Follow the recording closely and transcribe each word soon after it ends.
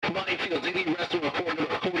Mindfield Indie Wrestling Report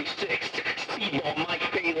number 46. Speedball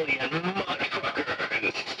Mike Bailey and Mudfucker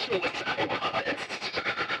and Suicide Puppets.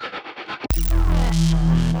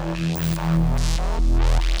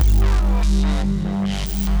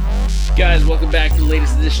 Guys, welcome back to the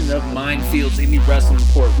latest edition of Mindfield's Indie Wrestling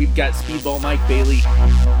Report. We've got Speedball Mike Bailey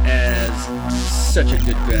as such a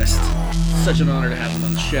good guest. Such an honor to have him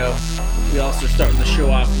on the show. We also starting the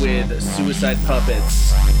show off with Suicide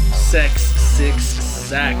Puppets, Sex, Six,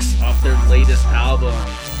 Sax, off their latest album,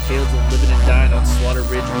 Tales of Living and Dying on Slaughter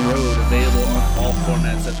Ridge Road, available on all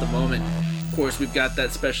formats at the moment. Of course, we've got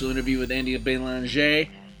that special interview with Andy Belanger,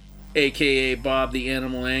 aka Bob the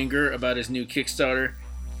Animal Anger, about his new Kickstarter,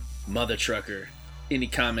 Mother Trucker,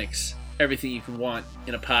 indie comics, everything you can want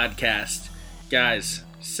in a podcast. Guys,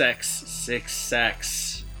 Sex, Six,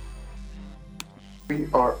 Sax. We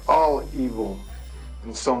are all evil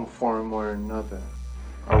in some form or another,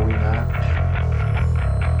 are we not?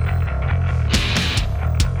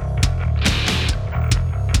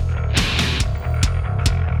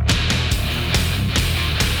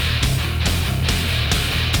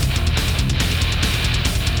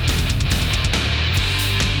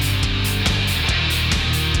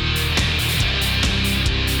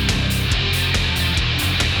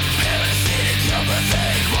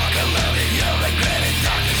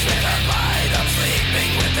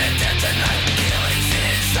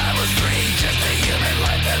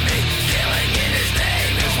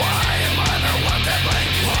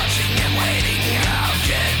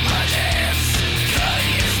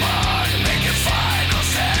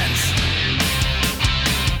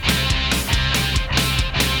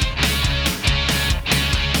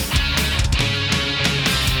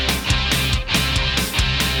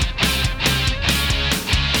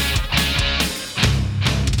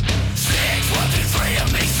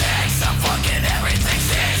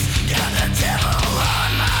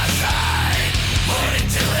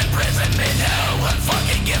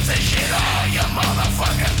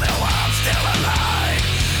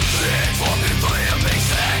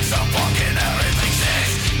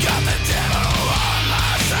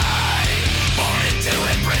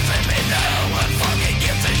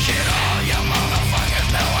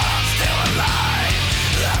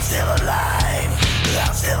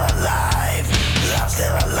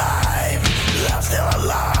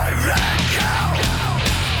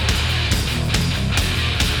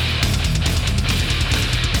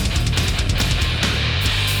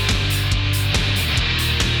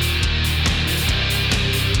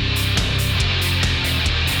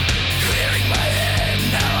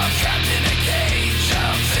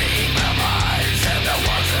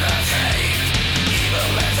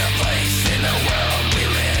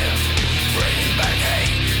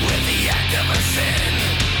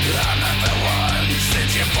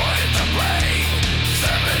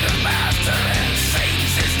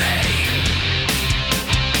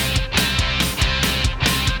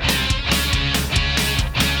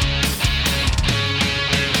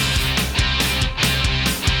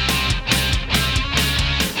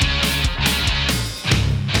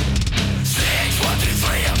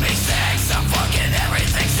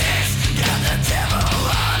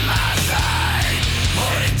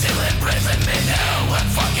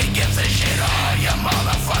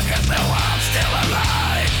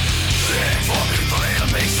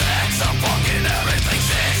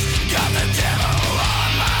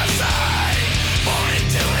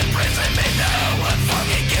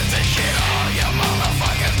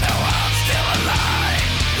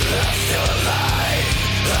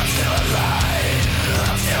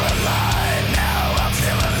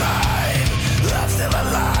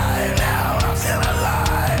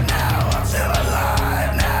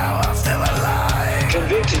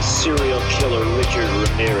 Serial killer Richard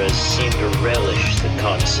Ramirez seemed to relish the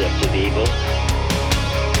concept of evil.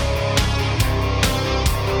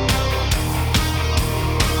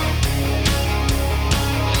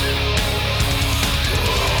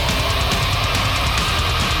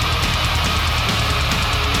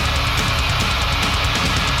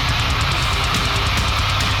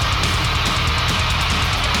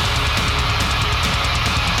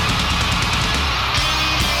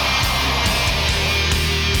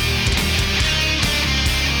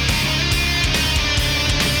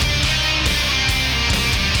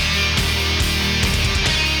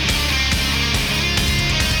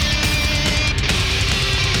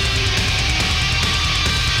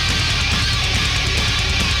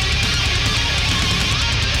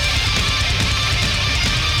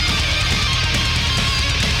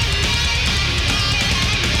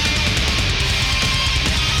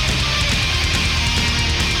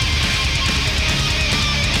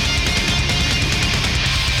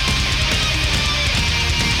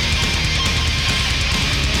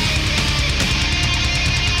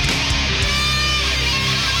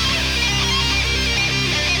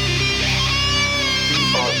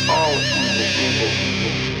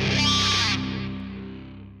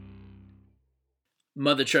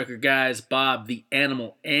 Mother Trucker guys, Bob the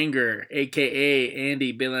Animal Anger, a.k.a.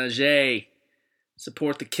 Andy Belanger.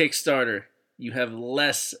 Support the Kickstarter. You have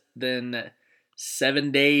less than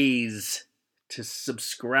 7 days to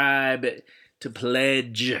subscribe, to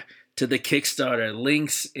pledge to the Kickstarter.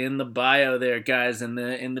 Links in the bio there, guys, in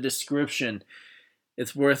the description.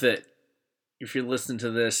 It's worth it. If you're listening to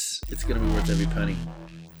this, it's going to be worth every penny.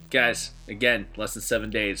 Guys, again, less than 7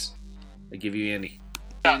 days. I give you Andy.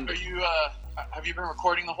 Are you, have you been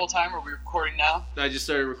recording the whole time, or are we recording now? I just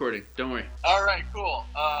started recording. Don't worry. All right, cool.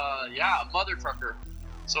 Yeah, Mother Trucker.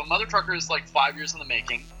 So Mother Trucker is like 5 years in the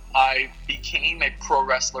making. I became a pro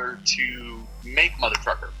wrestler to make Mother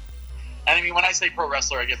Trucker. And I mean, when I say pro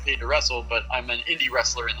wrestler, I get paid to wrestle, but I'm an indie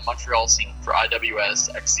wrestler in the Montreal scene for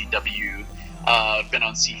IWS, XCW. Been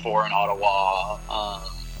on C4 in Ottawa.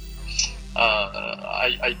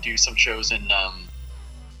 I do some shows in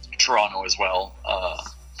Toronto as well.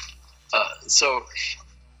 So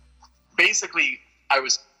basically, I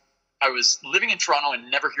was living in Toronto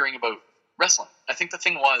and never hearing about wrestling. I think the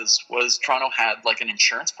thing was Toronto had like an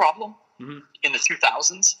insurance problem in the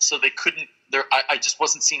 2000s, so they couldn't. I just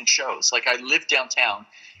wasn't seeing shows. Like, I lived downtown,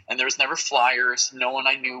 and there was never flyers. No one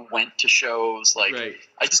I knew went to shows. Like, right.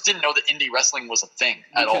 I just didn't know that indie wrestling was a thing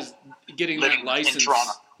at all. Getting living that license, in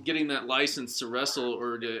Toronto. getting that license to wrestle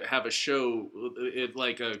or to have a show,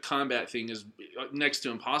 like a combat thing, is next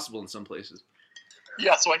to impossible in some places.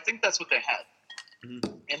 Yeah, so I think that's what they had.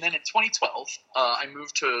 Mm-hmm. And then in 2012, I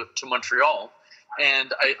moved to Montreal,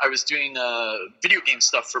 and I was doing video game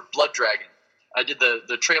stuff for Blood Dragon. I did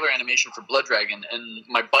the trailer animation for Blood Dragon, and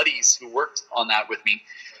my buddies who worked on that with me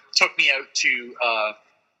took me out to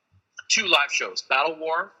two live shows, Battle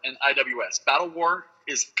War and IWS. Battle War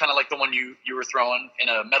is kind of like the one you were throwing in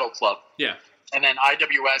a metal club. Yeah. And then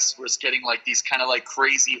IWS was getting like these kind of like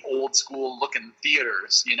crazy old school looking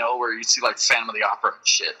theaters, you know, where you see like Phantom of the Opera and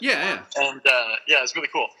shit. Yeah. And yeah, it was really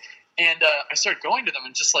cool. And I started going to them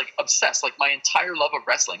and just like obsessed, like my entire love of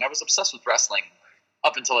wrestling. I was obsessed with wrestling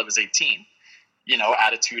up until I was 18. You know,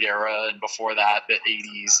 Attitude Era, and before that, the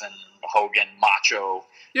 80s, and Hogan, Macho,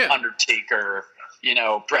 Undertaker, you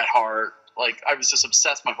know, Bret Hart. Like, I was just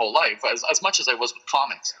obsessed my whole life, as much as I was with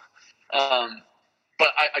comics. But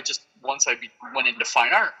I just, once I went into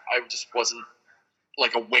fine art, I just wasn't,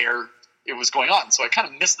 like, aware it was going on. So I kind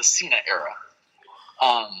of missed the Cena era.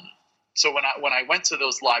 So when I went to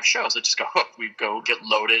those live shows, I just got hooked. We'd go get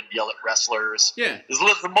loaded, yell at wrestlers. Yeah.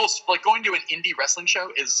 The most, like, going to an indie wrestling show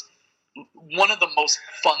is one of the most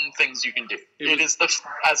fun things you can do. It is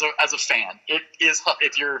as a fan. It is,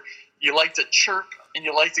 if you like to chirp and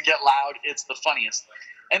you like to get loud, it's the funniest.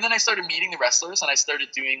 And then I started meeting the wrestlers, and I started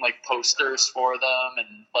doing like posters for them,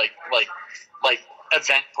 and like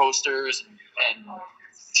event posters and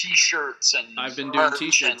T-shirts, and I've been doing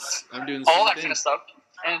T-shirts. I'm doing all that kind of stuff.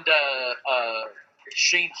 And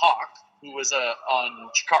Shane Hawk, who was on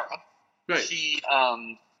Chikara, right?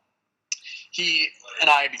 He and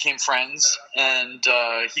I became friends, and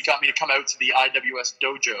he got me to come out to the IWS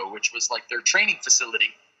dojo, which was like their training facility.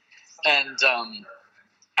 And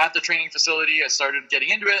at the training facility, I started getting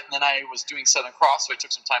into it, and then I was doing Southern Cross, so I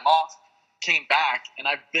took some time off, came back, and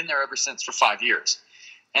I've been there ever since for 5 years.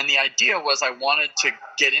 And the idea was I wanted to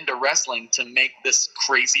get into wrestling to make this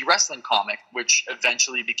crazy wrestling comic, which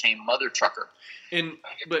eventually became Mother Trucker.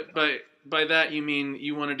 But by that you mean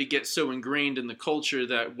you wanted to get so ingrained in the culture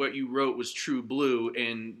that what you wrote was true blue,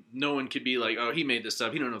 and no one could be like, oh, he made this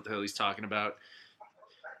up. He don't know what the hell he's talking about.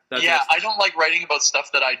 I don't like writing about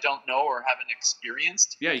stuff that I don't know or haven't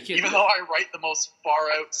experienced. Yeah, you can't. Even though I write the most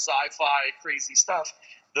far out sci-fi crazy stuff,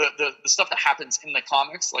 the stuff that happens in the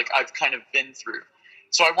comics, like, I've kind of been through.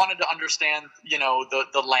 So I wanted to understand, you know,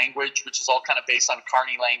 the language, which is all kind of based on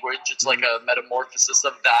Carney language. It's like a metamorphosis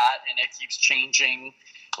of that, and it keeps changing.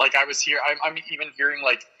 Like, I was here, I'm even hearing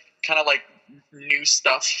like kind of like new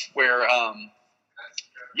stuff where,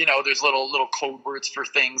 you know, there's little code words for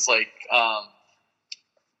things like,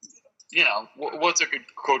 you know, what's a good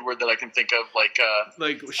code word that I can think of? Like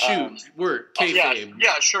shoot, work, kayfabe.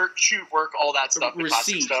 Yeah, sure, shoot, work, all that stuff.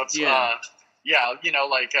 Receipt, stuff. Yeah, you know,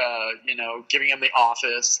 like, you know, giving him the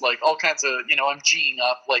office, like all kinds of, you know, I'm G'ing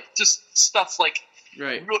up, like just stuff like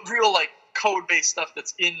real like code-based stuff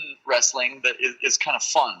that's in wrestling that is kind of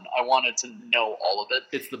fun. I wanted to know all of it.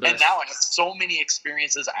 It's the best. And now I have so many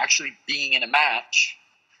experiences actually being in a match.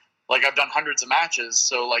 Like, I've done hundreds of matches,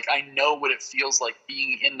 so like I know what it feels like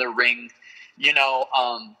being in the ring. You know,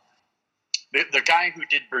 the guy who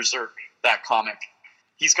did Berserk, that comic,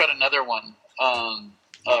 he's got another one.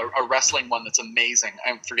 A wrestling one that's amazing.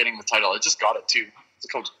 I'm forgetting the title. I just got it too.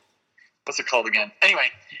 What's it called again? Anyway,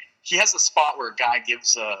 he has a spot where a guy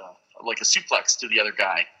gives a like a suplex to the other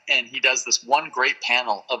guy, and he does this one great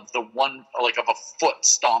panel of the one like of a foot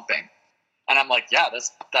stomping, and I'm like, yeah,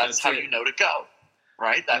 that's how it. you know to go,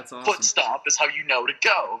 right? That That's awesome. foot stomp is how you know to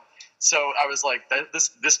go. So I was like,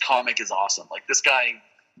 this comic is awesome. Like, this guy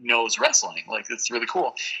knows wrestling. Like, it's really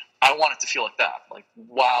cool. I want it to feel like that. Like,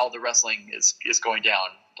 while the wrestling is going down,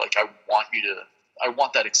 like, I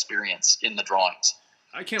want that experience in the drawings.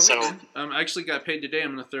 I can't wait, man. I actually got paid today.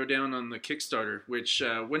 I'm going to throw down on the Kickstarter, which,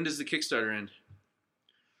 when does the Kickstarter end?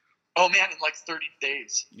 Oh, man, in like 30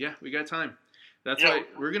 days. Yeah, we got time. That's Yeah. why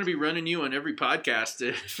we're going to be running you on every podcast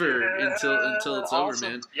until it's over, Awesome.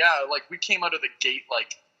 man. Yeah, like, we came out of the gate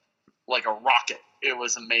like a rocket. It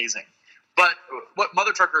was amazing. But what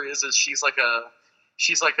Mother Trucker is she's like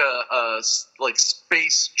a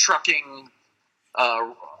space trucking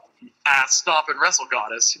ass stomp and wrestle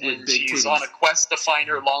goddess, With and big she's titties. on a quest to find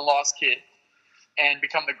her long lost kid and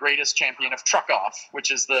become the greatest champion of Truck Off,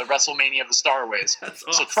 which is the WrestleMania of the Starways. That's So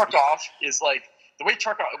awesome. Truck Off is like the way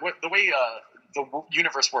the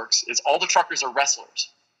universe works is all the truckers are wrestlers.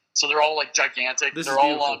 So they're all like gigantic. This they're is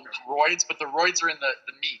all on beautiful. roids, but the roids are in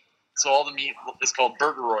the meat. So all the meat is called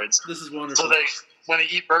burgeroids. This is wonderful. So when they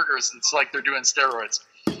eat burgers, it's like they're doing steroids.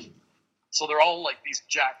 So they're all like these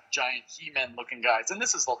giant He-Man looking guys, and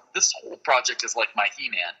this whole project is like my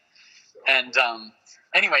He-Man. And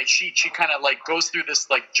anyway, she kind of like goes through this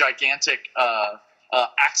like gigantic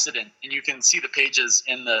accident, and you can see the pages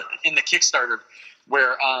in the Kickstarter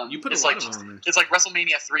where You put a it's lot like of them in there. it's like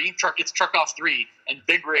WrestleMania 3. It's Truck Off 3, and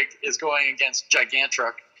Big Rig is going against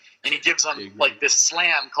Gigantruck, and he gives them Big like Rig. this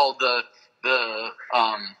slam called the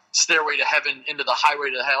Stairway to Heaven into the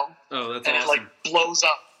Highway to Hell, Oh, that's and awesome. it like blows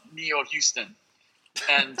up Neo Houston,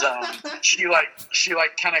 and she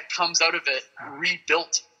kind of comes out of it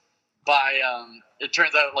rebuilt by it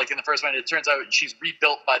turns out, like in the first one, it turns out she's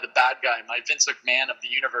rebuilt by the bad guy, my Vince McMahon of the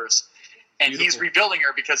universe, and he's Beautiful. rebuilding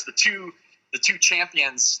her because the two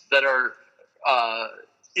champions that are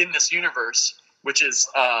in this universe, which is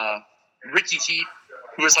Ricky Heat,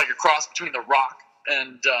 who is like a cross between The Rock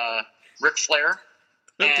and Ric Flair.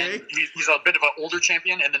 Okay. And he's a bit of an older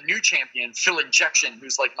champion, and the new champion, Phil Injection,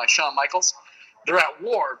 who's like my Shawn Michaels. They're at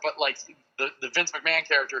war, but like the Vince McMahon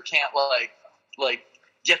character can't like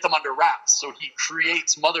get them under wraps, so he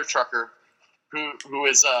creates Mother Trucker, who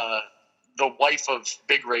is the wife of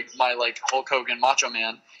Big Rig, my like Hulk Hogan Macho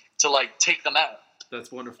Man, to like take them out.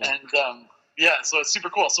 That's wonderful. And yeah, so it's super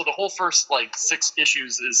cool. So the whole first like 6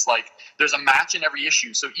 issues is like there's a match in every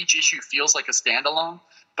issue, so each issue feels like a standalone,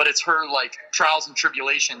 but it's her like trials and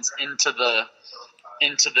tribulations into the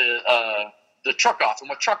Truck Off. And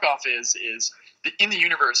what Truck Off is in the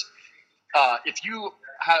universe, if you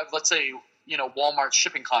have, let's say, Walmart's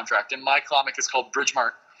shipping contract, and my comic is called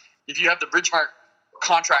Bridgemart. If you have the Bridgemart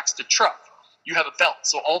contracts to truck, you have a belt.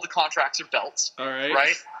 So all the contracts are belts, All right.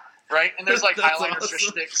 right? And there's like That's eyeliners or awesome.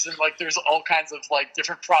 sticks, and like there's all kinds of like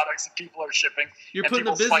different products that people are shipping. You're and putting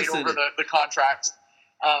the people fight business in over it. the contracts.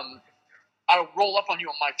 I'll roll up on you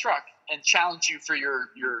on my truck and challenge you for your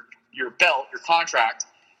belt, your contract,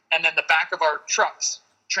 and then the back of our trucks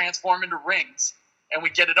transform into rings, and we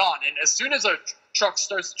get it on. And as soon as a truck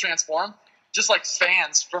starts to transform, just like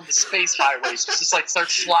fans from the space highways just like start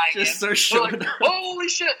flying Just in. start We're showing like, up. holy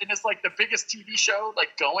shit! And it's like the biggest TV show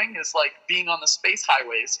like going is like being on the space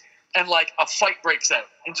highways, and like a fight breaks out,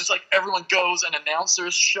 and just like everyone goes, and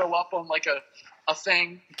announcers show up on like a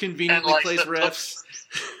thing. Conveniently like, placed the- refs.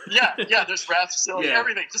 Yeah, there's refs, so like, Yeah.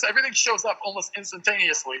 everything shows up almost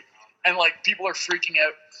instantaneously, and like people are freaking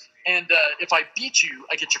out. And if I beat you,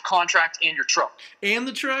 I get your contract and your truck. And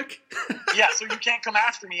the truck? Yeah, so you can't come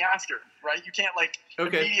after me after, right? You can't like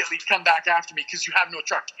Okay. immediately come back after me because you have no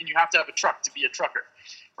truck, and you have to have a truck to be a trucker,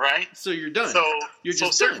 right? So you're done. So You're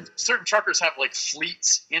just certain done. certain truckers have like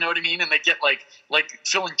fleets, you know what I mean? And they get like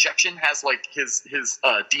Phil Injection has like his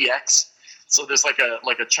DX. So there's like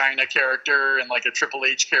a China character and like a Triple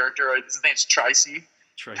H character. His name's Tracy.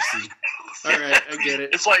 Tracy. All right, I get it.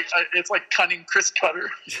 It's like cunning Chris Cutter.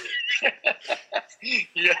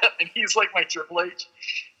 Yeah, and he's like my Triple H,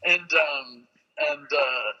 and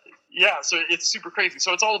yeah, so it's super crazy.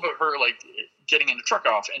 So it's all about her like getting into Truck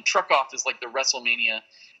Off, and Truck Off is like the WrestleMania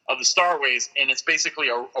of the Starways, and it's basically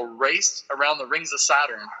a race around the rings of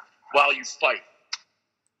Saturn while you fight.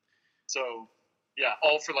 So yeah,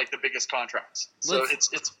 all for like the biggest contracts. So Let's-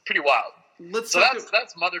 it's pretty wild. Let's So talk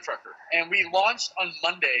that's Mother Trucker, and we launched on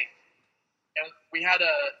Monday, and we had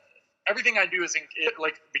everything I do is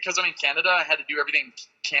because I'm in Canada, I had to do everything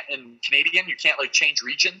in Canadian. You can't like change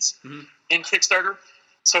regions Mhm. in Kickstarter,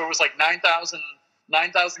 so it was like 9,000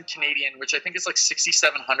 Canadian, which I think is like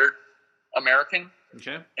 6,700 American,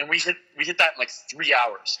 Okay. and we hit that in like 3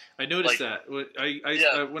 hours. I noticed Like,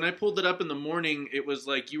 that. When I pulled it up in the morning, it was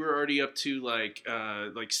like you were already up to like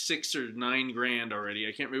 6 or 9 grand already.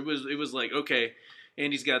 I can't remember. It was like, okay,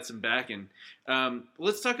 Andy's got some backing.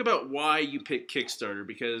 Let's talk about why you picked Kickstarter,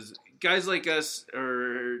 because guys like us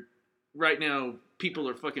are right now, people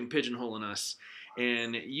are fucking pigeonholing us.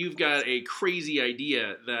 And you've got a crazy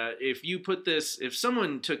idea that if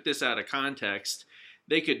someone took this out of context,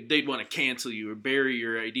 they'd want to cancel you or bury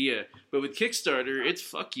your idea. But with Kickstarter, it's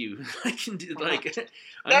fuck you. I can do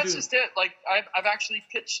That's just it. Like I've actually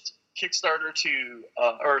pitched Kickstarter to,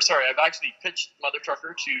 I've actually pitched Mother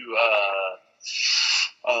Trucker to,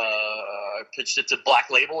 I pitched it to Black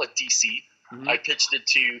Label at DC. Mm-hmm. I pitched it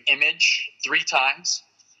to Image 3 times.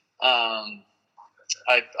 I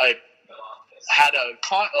had a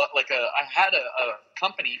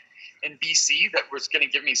company in BC that was going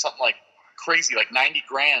to give me something like crazy, like 90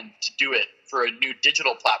 grand to do it for a new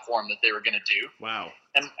digital platform that they were going to do. Wow.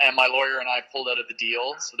 And my lawyer and I pulled out of the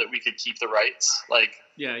deal so that we could keep the rights. Like,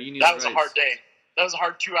 yeah, you need that the was rights. a hard day. That was a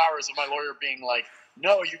hard 2 hours of my lawyer being like,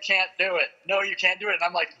 "No, you can't do it. No, you can't do it." And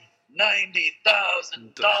I'm like,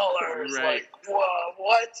 $90,000. Right. Like,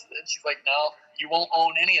 what? And she's like, "No, you won't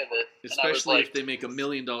own any of it." And I was Especially like, if they make $1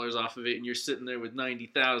 million off of it, and you're sitting there with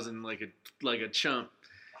 90,000 like a chump.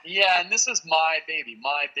 yeah, and this is my baby,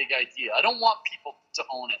 my big idea. I don't want people to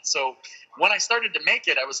own it. So when I started to make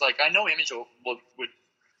it, I was like, I know Image would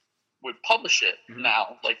publish it Mm-hmm.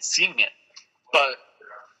 now, like seeing it, but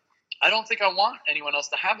I don't think I want anyone else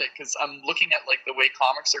to have it, because I'm looking at like the way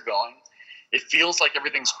comics are going. It feels like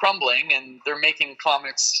everything's crumbling, and they're making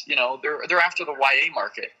comics. You know, they're after the YA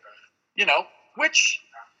market. You know, which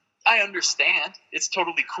I understand. It's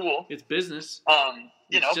totally cool. It's business.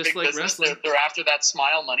 You It's know, just big like business. wrestling. They're after that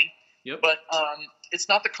smile money. Yep. But it's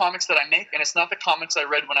not the comics that I make, and it's not the comics I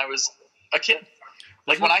read when I was a kid.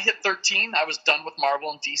 Like when I hit 13, I was done with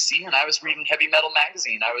Marvel and DC, and I was reading Heavy Metal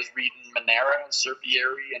magazine. I was reading Manera and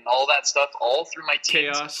Serpieri and all that stuff all through my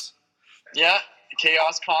teens. Chaos. Yeah,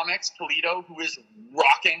 Chaos Comics, Polito, who is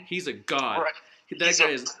rocking. He's a god. Right. That guy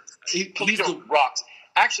is. He's Polito the. rocks.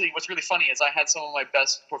 Actually, what's really funny is I had some of my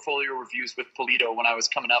best portfolio reviews with Polito when I was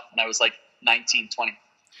coming up, and I was like 19, 20.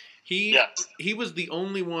 He was the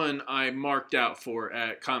only one I marked out for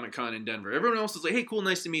at Comic-Con in Denver. Everyone else was like, "Hey, cool,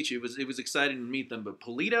 nice to meet you." It was exciting to meet them, but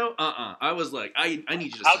Polito, I was like, I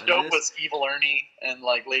need you to How sign dope this. was Evil Ernie and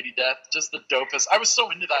like Lady Death? Just the dopest. I was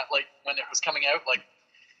so into that, like when it was coming out. Like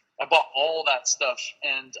I bought all that stuff,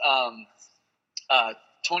 and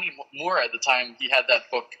Tony Moore at the time, he had that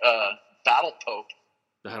book, Battle Pope.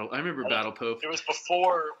 I remember Battle Pope. It was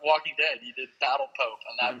before Walking Dead. He did Battle Pope,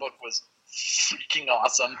 and that book was freaking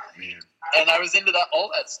awesome. Man. And I was into all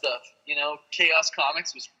that stuff. You know, Chaos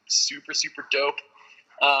Comics was super, super dope.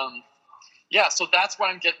 Yeah, so that's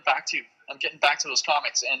what I'm getting back to. I'm getting back to those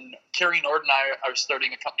comics. And Carrie Nord and I are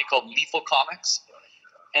starting a company called Lethal Comics.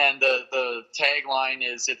 And the tagline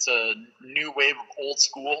is, it's a new wave of old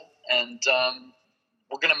school. And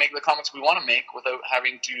we're going to make the comics we want to make without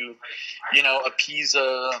having to, you know, appease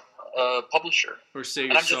a publisher. Or say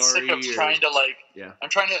And you're I'm just sorry. sick of trying to like. Yeah.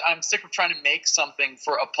 I'm sick of trying to make something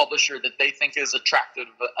for a publisher that they think is attractive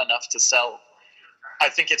enough to sell. I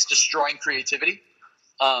think it's destroying creativity,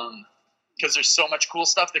 because there's so much cool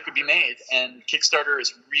stuff that could be made, and Kickstarter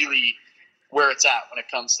is really where it's at when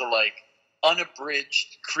it comes to like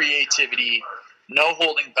unabridged creativity, no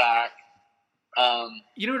holding back.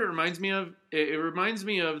 You know what it reminds me of? It reminds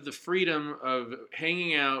me of the freedom of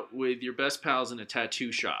hanging out with your best pals in a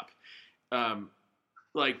tattoo shop.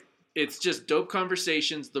 Like, it's just dope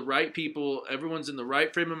conversations, the right people, everyone's in the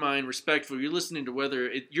right frame of mind, respectful. You're listening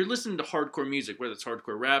to you're listening to hardcore music, whether it's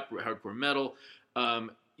hardcore rap, hardcore metal.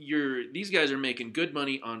 These guys are making good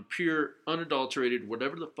money on pure, unadulterated,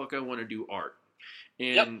 whatever the fuck I want to do art.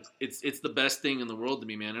 And it's the best thing in the world to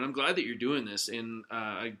me, man. And I'm glad that you're doing this. And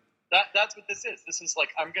That's what this is. This is like,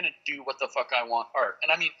 I'm going to do what the fuck I want art.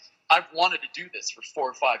 And I mean, I've wanted to do this for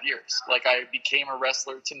 4 or 5 years. Like, I became a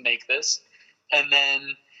wrestler to make this. And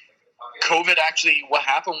then COVID actually, what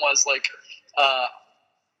happened was like, I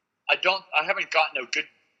haven't gotten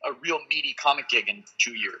a real meaty comic gig in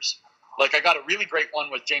 2 years. Like, I got a really great one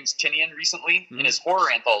with James Tinian recently in his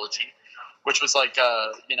horror anthology, which was like,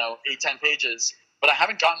 8-10 pages. But I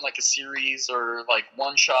haven't gotten like a series or like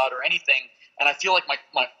one shot or anything. And I feel like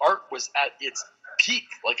my art was at its peak.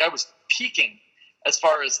 Like, I was peaking as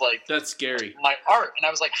far as like, that's scary, my art. And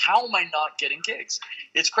I was like, how am I not getting gigs?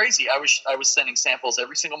 It's crazy. I was sending samples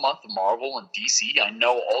every single month to Marvel and DC. I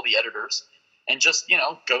know all the editors, and just,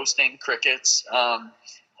 ghosting, crickets.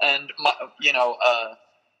 And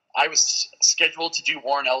I was scheduled to do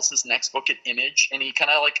Warren Ellis's next book at Image, and he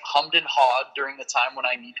kind of like hummed and hawed during the time when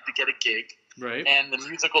I needed to get a gig. Right. And the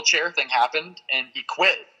musical chair thing happened, and he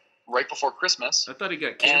quit right before Christmas. I thought he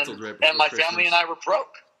got canceled right before And my Christmas. family and I were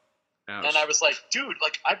broke. Ouch. And I was like, dude,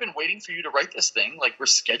 like, I've been waiting for you to write this thing. Like, we're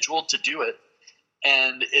scheduled to do it.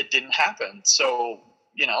 And it didn't happen. So,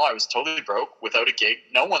 you know, I was totally broke without a gig.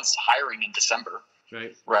 No one's hiring in December.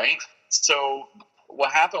 Right. Right? So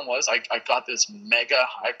what happened was I got this mega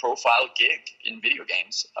high-profile gig in video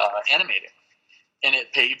games, animating. And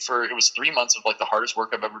it was 3 months of, like, the hardest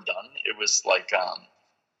work I've ever done. It was, like,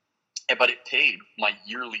 but it paid my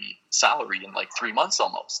yearly salary in, like, 3 months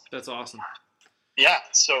almost. That's awesome. Yeah,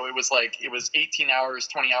 so it was 18 hours,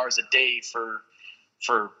 20 hours a day for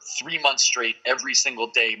 3 months straight, every single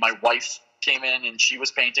day. My wife came in and she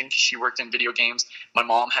was painting because she worked in video games. My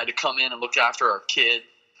mom had to come in and look after our kid.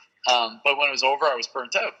 But when it was over, I was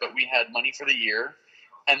burnt out. But we had money for the year.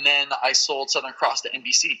 And then I sold Southern Cross to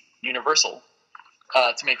NBC, Universal,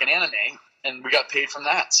 to make an anime. And we got paid from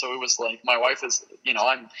that. So it was like, my wife is, you know,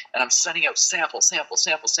 I'm sending out sample,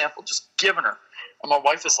 just giving her. And my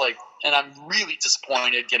wife is like, and I'm really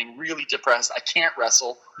disappointed, getting really depressed. I can't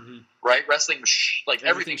wrestle, right? Wrestling, like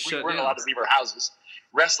everything, we weren't allowed to leave our houses.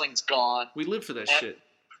 Wrestling's gone. We lived for that shit.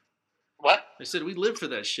 What? I said we lived for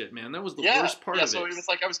that shit, man. That was the worst part of it. Yeah, so it was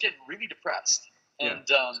like I was getting really depressed. And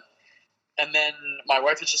and then my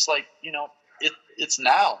wife was just like, you know, it's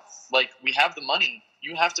now. Like, we have the money.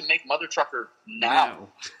 You have to make Mother Trucker now.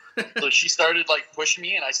 So she started, like, pushing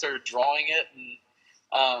me, and I started drawing it.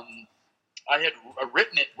 And I had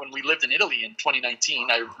written it when we lived in Italy in 2019.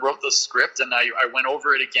 I wrote the script, and I went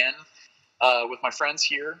over it again with my friends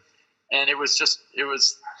here. And it was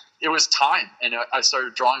time. And I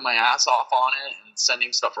started drawing my ass off on it and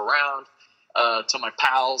sending stuff around to my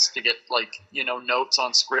pals to get, like, you know, notes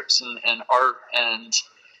on scripts and art. And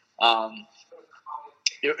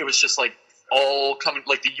it was just, like, all coming,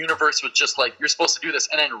 like, the universe was just like, you're supposed to do this.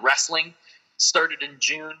 And then wrestling started in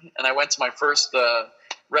June, and I went to my first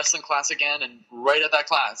wrestling class again, and right at that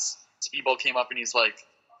class, Speedball came up and he's like,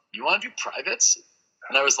 you want to do privates?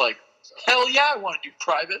 And I was like, hell yeah, I want to do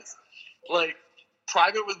privates. Like,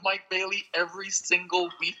 private with Mike Bailey every single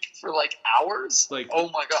week for, like, hours. Like, oh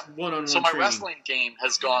my god. One-on-one so my training. wrestling game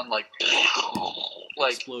has gone like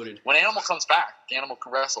exploded. When Animal comes back, Animal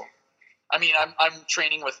can wrestle. I mean, I'm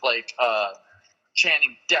training with, like,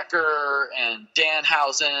 Channing Decker and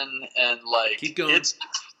Danhausen, and, like, keep going. It's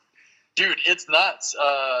nuts.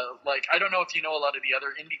 Like, I don't know if you know a lot of the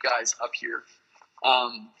other indie guys up here,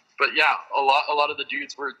 but yeah, a lot of the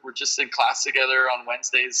dudes were just in class together on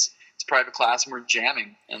Wednesdays. It's a private class, and we're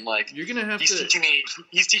jamming. And, like, you're gonna have he's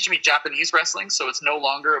teaching me Japanese wrestling, so it's no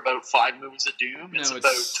longer about 5 moves of doom. It's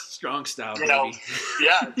about strong style, you baby. know,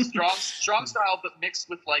 yeah, strong style, but mixed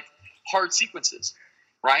with, like, hard sequences.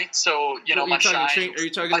 Right, so, you know, my shine, are you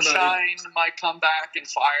talking about shine, my comeback and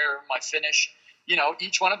fire, my finish. You know,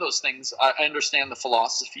 each one of those things, I understand the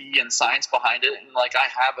philosophy and science behind it, and, like, I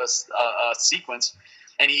have a sequence,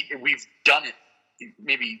 and we've done it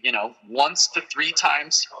maybe, you know, 1 to 3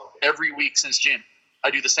 times every week since June.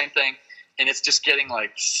 I do the same thing, and it's just getting,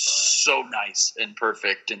 like, so nice and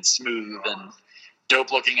perfect and smooth and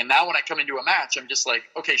dope looking. And now when I come into a match, I'm just like,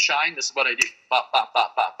 okay, shine, this is what I do. Bop, bop,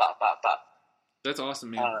 bop, bop, bop, bop, bop. That's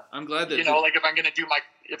awesome, man. I'm glad that, you know, like, if I'm gonna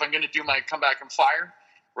do my comeback and fire,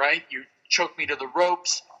 right? You choke me to the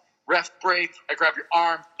ropes, ref break, I grab your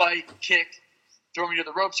arm, bite, kick, throw me to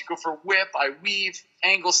the ropes. You go for a whip, I weave,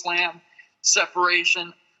 angle slam,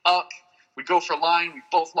 separation, up. We go for line. We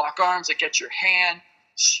both lock arms. I get your hand,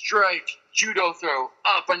 strike, judo throw,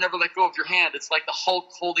 up. I never let go of your hand. It's like the Hulk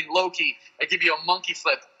holding Loki. I give you a monkey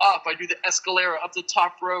flip, up. I do the escalera up the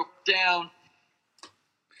top rope, down.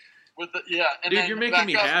 With the, and dude, then you're making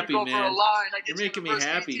me happy, man. man. You're making me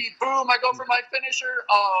happy. DT, boom! I go for my finisher.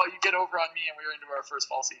 Oh, you get over on me, and we're into our first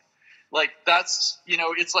fall scene. Like, that's, you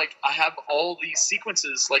know, it's like I have all these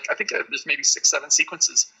sequences. Like, I think there's maybe 6-7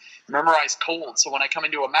 sequences memorized cold. So when I come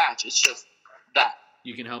into a match, it's just that.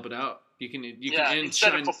 You can help it out. You can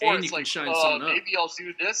instead of before, it's like, shine someone up. Maybe I'll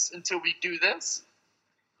do this until we do this.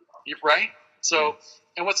 Right? So,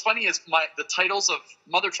 and what's funny is the titles of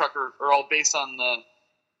Mother Trucker are all based on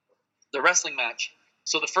the wrestling match.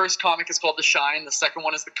 So the first comic is called The Shine. The second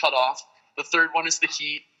one is The Cutoff. The third one is The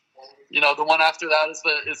Heat. You know, the one after that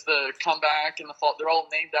is the Comeback and the Fall. They're all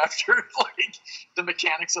named after, like, the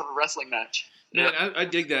mechanics of a wrestling match. Yeah, I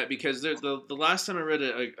dig that, because the last time I read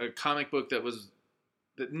a comic book that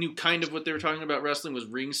knew kind of what they were talking about wrestling was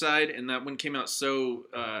Ringside, and that one came out so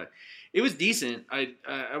it was decent.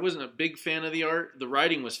 I wasn't a big fan of the art. The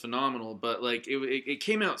writing was phenomenal, but like it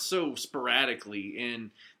came out so sporadically,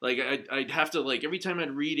 and like I'd have to, like, every time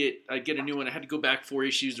I'd read it, I'd get a new one. I had to go back 4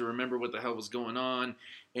 issues to remember what the hell was going on.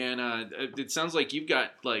 And it sounds like you've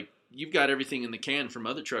got everything in the can from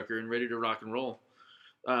Mother Trucker and ready to rock and roll.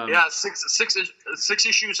 Yeah, six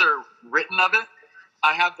issues are written of it.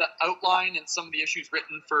 I have the outline and some of the issues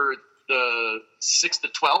written for the 6 to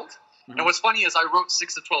 12. Mm-hmm. And what's funny is I wrote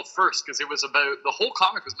 6 to 12 first because it was about, the whole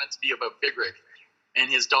comic was meant to be about Big Rig and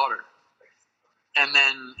his daughter. And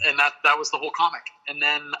that was the whole comic. And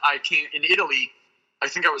then I came in Italy. I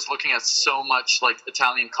think I was looking at so much like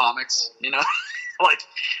Italian comics, you know, like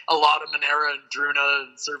a lot of Manera and Druna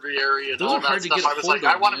and Cervieri and those all are that hard stuff. to get I was hold like, of,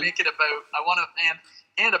 I want to man. make it about,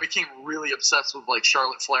 and I became really obsessed with like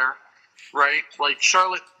Charlotte Flair, right? Like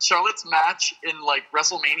Charlotte's match in like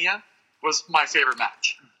WrestleMania was my favorite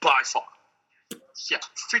match by far. Yeah,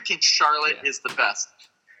 freaking Charlotte is the best.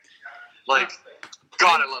 Like,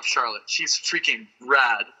 God, I love Charlotte. She's freaking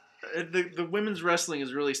rad. The women's wrestling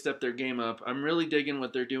has really stepped their game up. I'm really digging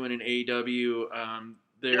what they're doing in AEW.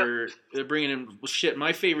 They're bringing in shit.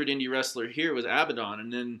 My favorite indie wrestler here was Abaddon,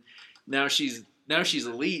 and then now she's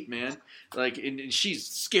elite, man. Like, and she's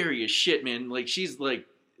scary as shit, man. Like, she's like,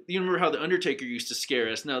 you remember how the Undertaker used to scare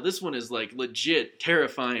us? Now this one is like legit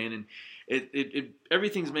terrifying, and it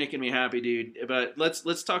everything's making me happy, dude. But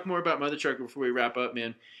let's talk more about Mother Trucker before we wrap up,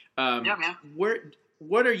 man. Yeah, man.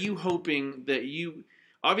 What are you hoping that you?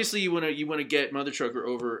 Obviously, you want to get Mother Trucker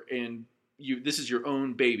over, and this is your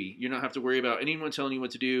own baby. You don't have to worry about anyone telling you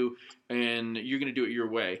what to do, and you're going to do it your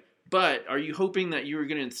way. But are you hoping that you are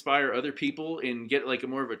going to inspire other people and get like a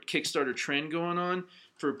more of a Kickstarter trend going on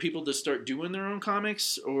for people to start doing their own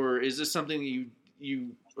comics, or is this something that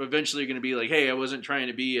you eventually are going to be like, hey, I wasn't trying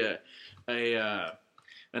to be an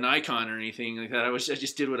icon or anything like that. I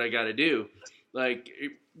just did what I got to do. Like,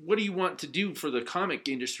 what do you want to do for the comic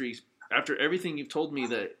industry? After everything you've told me,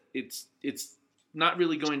 that it's not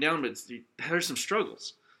really going down, but there's some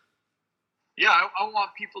struggles. Yeah, I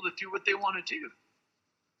want people to do what they want to do,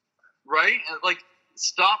 right? And like,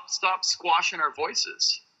 stop squashing our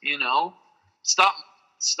voices. You know, stop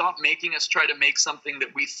making us try to make something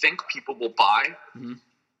that we think people will buy. Mm-hmm.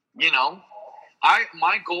 You know,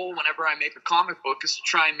 my goal whenever I make a comic book is to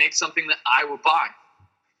try and make something that I will buy.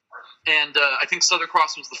 And I think Southern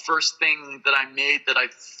Cross was the first thing that I made that I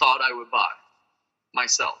thought I would buy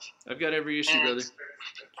myself. I've got every issue, brother.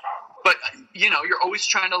 But, you know, you're always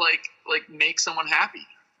trying to, like make someone happy,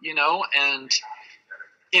 you know, and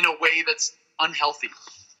in a way that's unhealthy.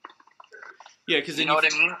 Yeah, because you know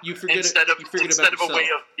what I mean? You forget instead of yourself. a way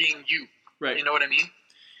of being you. Right. You know what I mean?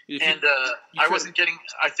 I wasn't getting,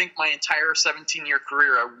 I think my entire 17-year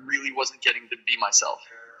career, I really wasn't getting to be myself.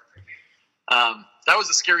 That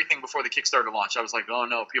was a scary thing before the Kickstarter launch. I was like, oh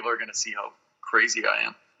no, people are going to see how crazy I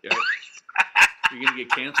am. Yeah. You're going to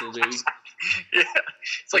get canceled, baby. Yeah.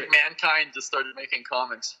 It's like Mankind just started making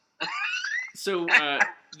comics. So,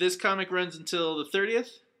 this comic runs until the 30th?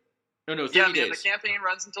 Oh no, 30 days. Yeah, the campaign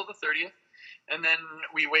runs until the 30th. And then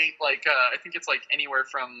we wait, like, I think it's like anywhere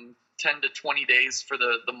from 10 to 20 days for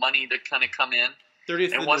the money to kind of come in.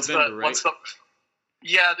 30th of November, right?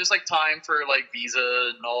 Yeah, there's like time for like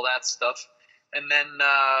Visa and all that stuff. And then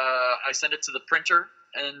I send it to the printer,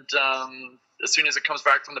 and as soon as it comes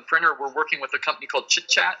back from the printer, we're working with a company called Chit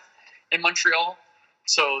Chat in Montreal.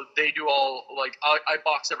 So they do all, like, I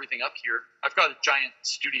box everything up here. I've got a giant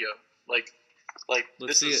studio. Like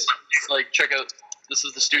Let's this is like, check out. This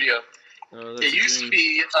is the studio. Oh, it used to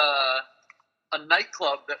be a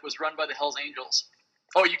nightclub that was run by the Hells Angels.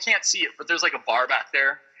 Oh, you can't see it, but there's like a bar back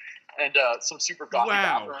there, and some super gothic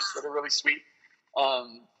bathrooms that are really sweet.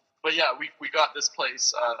 But yeah, we got this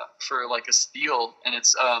place for like a steal, and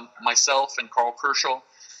it's myself and Carl Kerschel,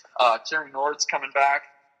 Terry Nord's coming back,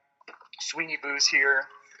 Sweeney Boo's here,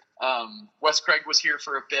 Wes Craig was here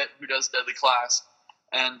for a bit, who does Deadly Class,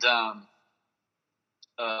 and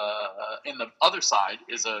in the other side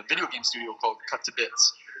is a video game studio called Cut to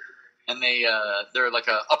Bits, and they're like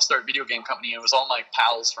a upstart video game company, and it was all my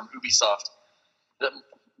pals from Ubisoft that.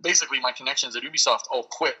 Basically, my connections at Ubisoft all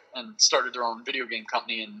quit and started their own video game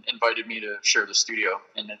company and invited me to share the studio.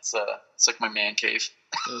 And it's like my man cave.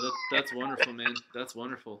 Oh, that's wonderful, man. That's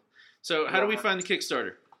wonderful. So how do we find the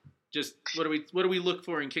Kickstarter? Just what do we look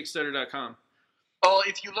for in Kickstarter.com? Oh,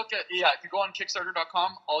 if you go on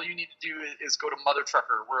Kickstarter.com, all you need to do is go to Mother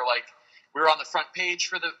Trucker. We're on the front page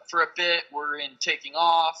for a bit. We're in Taking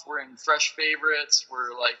Off. We're in Fresh Favorites.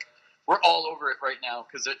 We're all over it right now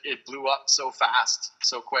because it blew up so fast,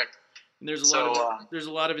 so quick. And there's a So, there's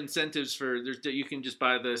a lot of incentives for you can just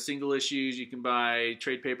buy the single issues, you can buy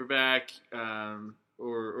trade paperback, we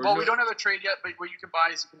don't have a trade yet, but what you can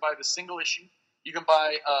buy is you can buy the single issue. You can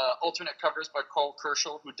buy alternate covers by Cole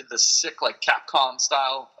Kerschel, who did the sick like Capcom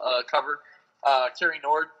style cover. Carrie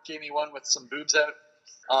Nord gave me one with some boobs out.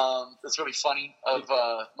 That's really funny of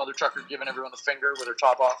Mother Trucker giving everyone the finger with her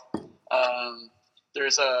top off.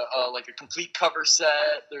 There's a complete cover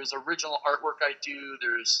set. There's original artwork I do.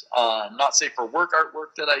 There's not safe for work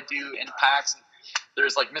artwork that I do in packs.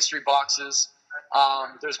 There's like mystery boxes.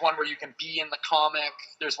 There's one where you can be in the comic.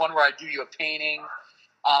 There's one where I do you a painting.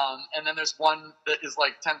 And then there's one that is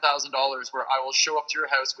like $10,000 where I will show up to your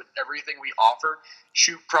house with everything we offer,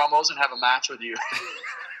 shoot promos, and have a match with you.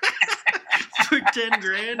 For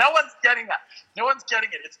 $10,000? No one's getting that. No one's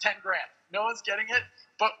getting it. It's $10,000. No one's getting it.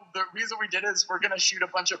 But the reason we did it is we're going to shoot a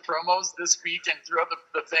bunch of promos this week and throughout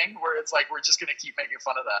the thing where it's like we're just going to keep making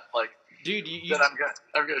fun of that. Like, dude,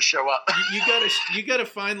 I'm gonna show up. you gotta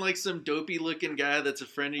find like some dopey looking guy that's a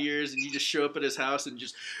friend of yours, and you just show up at his house and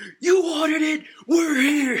just, you wanted it, we're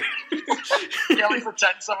here. Yeah, we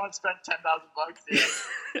pretend someone spent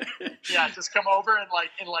 $10,000. Yeah, just come over and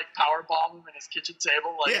power bomb him in his kitchen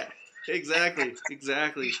table. Like, yeah,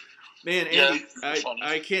 exactly. Man, Andy,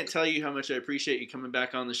 I can't tell you how much I appreciate you coming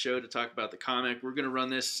back on the show to talk about the comic. We're going to run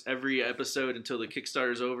this every episode until the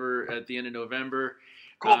Kickstarter's over at the end of November.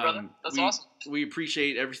 Cool, brother. That's awesome. We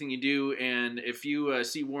appreciate everything you do, and if you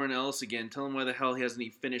see Warren Ellis again, tell him why the hell he hasn't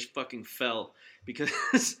even finished fucking Fell, because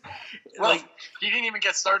he didn't even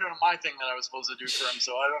get started on my thing that I was supposed to do for him,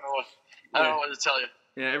 so I don't know what to tell you.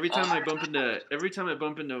 Yeah, every time I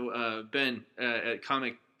bump into Ben at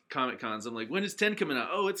Comic Cons, I'm like, when is 10 coming out?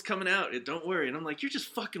 Oh, it's coming out. Don't worry. And I'm like, you're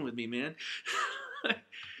just fucking with me, man.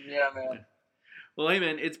 Yeah, man. Well, hey,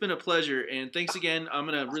 man, it's been a pleasure, and thanks again. I'm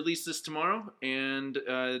going to release this tomorrow, and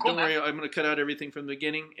don't worry, I'm going to cut out everything from the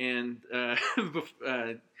beginning, and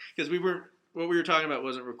because what we were talking about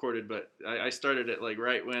wasn't recorded, but I started it like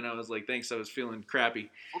right when I was like, thanks, I was feeling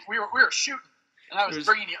crappy. We were shooting, and I was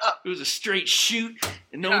bringing you up. It was a straight shoot,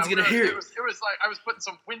 and no one's going to hear it. It was like I was putting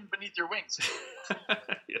some wind beneath your wings.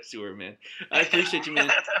 Yes, you were, man. I appreciate you,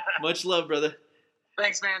 man. Much love, brother.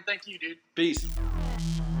 Thanks, man. Thank you, dude. Peace.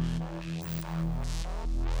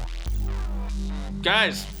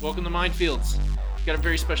 Guys, welcome to Minefields. We've got a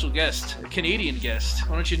very special guest, a Canadian guest.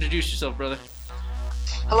 Why don't you introduce yourself, brother?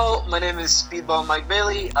 Hello, my name is Speedball Mike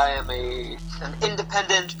Bailey. I am an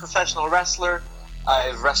independent professional wrestler.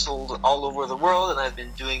 I've wrestled all over the world, and I've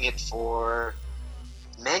been doing it for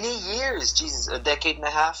many years. Jesus, a decade and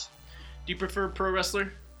a half. Do you prefer pro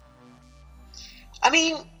wrestler? I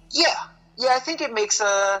mean, yeah, I think it makes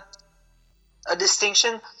a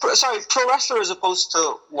distinction. Pro wrestler as opposed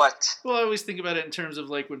to what? Well, I always think about it in terms of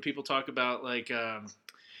like when people talk about like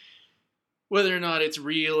whether or not it's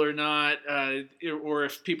real or not, or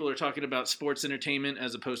if people are talking about sports entertainment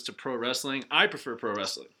as opposed to pro wrestling. I prefer pro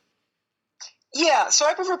wrestling. Yeah, so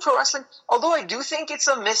I prefer pro wrestling, although I do think it's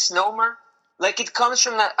a misnomer. Like, it comes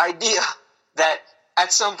from that idea that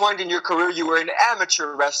at some point in your career you were an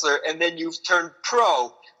amateur wrestler and then you've turned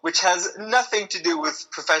pro, which has nothing to do with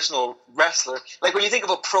professional wrestler. Like, when you think of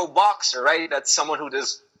a pro boxer, right, that's someone who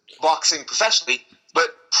does boxing professionally, but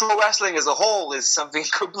pro wrestling as a whole is something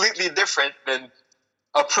completely different than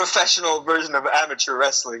a professional version of amateur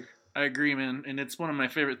wrestling. I agree, man, and it's one of my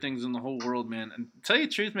favorite things in the whole world, man. And to tell you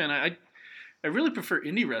the truth, man, I really prefer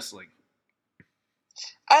indie wrestling.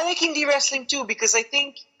 I like indie wrestling too, because I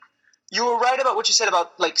think you were right about what you said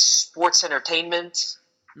about like sports entertainment,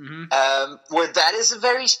 where that is a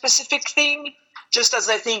very specific thing, just as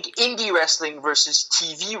I think indie wrestling versus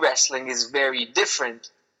TV wrestling is very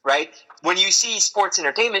different, right? When you see sports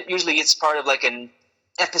entertainment, usually it's part of like an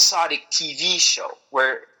episodic TV show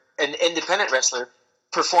where an independent wrestler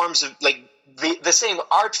performs like the same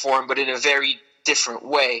art form, but in a very different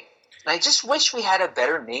way. And I just wish we had a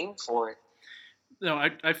better name for it. No,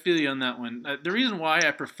 I feel you on that one. The reason why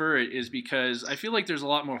I prefer it is because I feel like there's a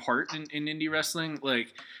lot more heart in indie wrestling.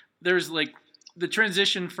 Like, there's like the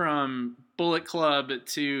transition from Bullet Club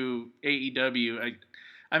to AEW.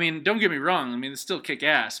 I mean, don't get me wrong. I mean, it's still kick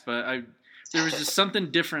ass, but there was just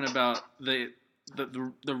something different about the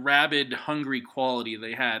rabid, hungry quality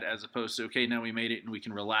they had, as opposed to, okay, now we made it and we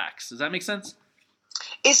can relax. Does that make sense?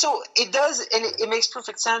 So it does, and it makes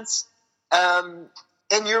perfect sense.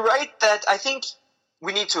 And you're right that I think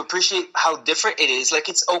we need to appreciate how different it is. Like,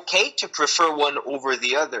 it's okay to prefer one over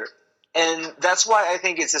the other. And that's why I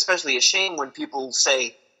think it's especially a shame when people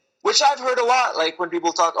say, which I've heard a lot, like when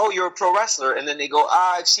people talk, oh, you're a pro wrestler, and then they go,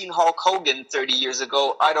 I've seen Hulk Hogan 30 years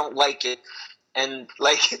ago, I don't like it. And,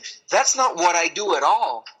 like, that's not what I do at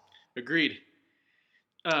all. Agreed.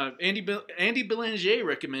 Andy Belanger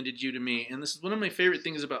recommended you to me, and this is one of my favorite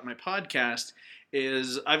things about my podcast.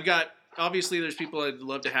 Is I've got obviously there's people I'd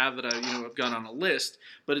love to have that I've got on a list,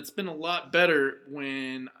 but it's been a lot better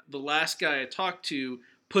when the last guy I talked to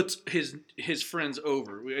puts his friends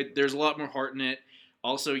over. There's a lot more heart in it.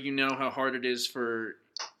 Also, how hard it is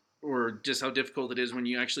or just how difficult it is when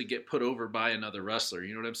you actually get put over by another wrestler.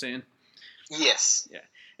 You know what I'm saying? Yes. Yeah.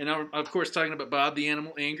 And now, of course, talking about Bob the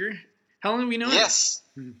Animal Anger. How long have we known him? Yes.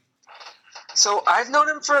 So I've known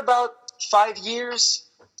him for about 5 years.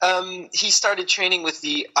 He started training with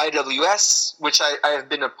the IWS, which I have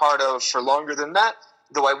been a part of for longer than that,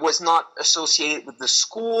 though I was not associated with the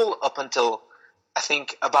school up until, I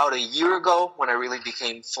think, about a year ago when I really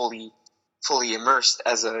became fully immersed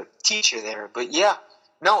as a teacher there. But yeah,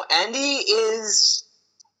 no, Andy is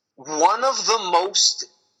one of the most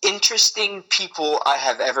interesting people I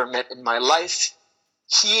have ever met in my life.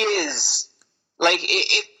 He is, like,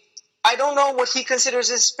 I don't know what he considers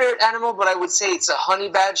his spirit animal, but I would say it's a honey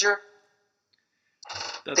badger.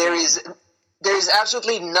 There is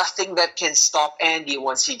absolutely nothing that can stop Andy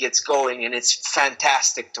once he gets going, and it's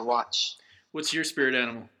fantastic to watch. What's your spirit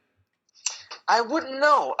animal? I wouldn't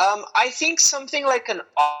know. I think something like an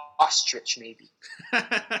ostrich, maybe.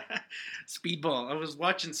 Speedball. I was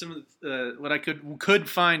watching some of what I could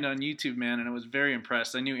find on YouTube, man, and I was very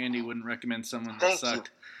impressed. I knew Andy wouldn't recommend someone that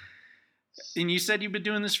sucked. And you said you've been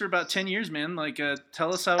doing this for about 10 years, man. Like,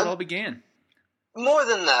 tell us how it all began. More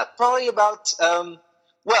than that. Probably about, I've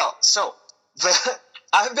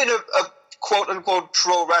been a quote-unquote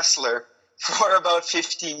pro wrestler for about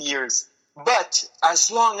 15 years. But as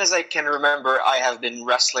long as I can remember, I have been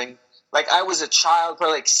wrestling. Like, I was a child,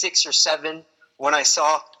 probably like 6 or 7, when I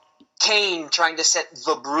saw Kane trying to set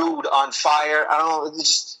the Brood on fire. I don't know,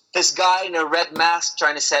 just this guy in a red mask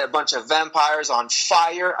trying to set a bunch of vampires on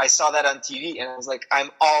fire. I saw that on TV, and I was like, I'm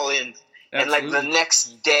all in. Absolutely. And like the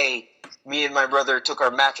next day, me and my brother took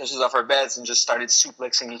our mattresses off our beds and just started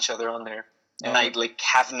suplexing each other on there. And I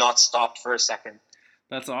have not stopped for a second.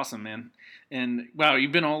 That's awesome, man. And wow,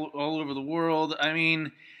 you've been all over the world. I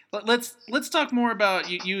mean, let's talk more about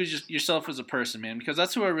you yourself as a person, man, because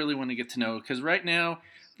that's who I really want to get to know. Because right now,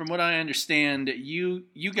 from what I understand, you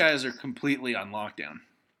guys are completely on lockdown.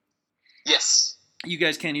 Yes. You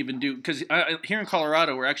guys can't even do, because here in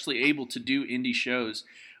Colorado, we're actually able to do indie shows.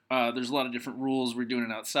 There's a lot of different rules. We're doing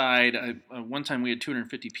it outside. One time we had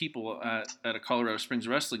 250 people at a Colorado Springs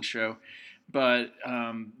wrestling show, but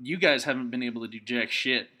you guys haven't been able to do jack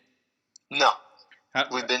shit. No.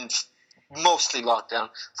 We've been mostly locked down.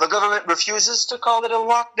 The government refuses to call it a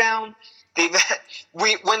lockdown.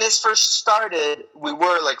 When this first started, we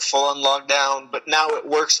were like full on lockdown, but now it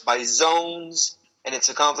works by zones, and it's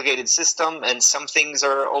a complicated system, and some things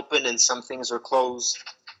are open and some things are closed.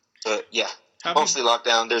 But yeah, mostly locked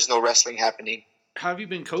down. There's no wrestling happening. How have you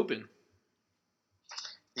been coping?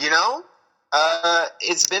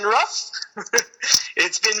 It's been rough.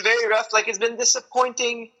 It's been very rough. Like, it's been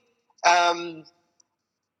disappointing.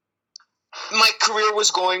 My career was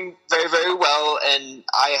going very, very well, and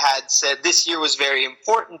I had said this year was very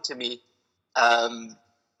important to me.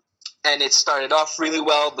 And it started off really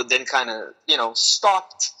well, but then kind of,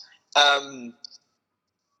 stopped. I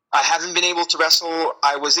haven't been able to wrestle.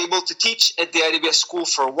 I was able to teach at the IWS school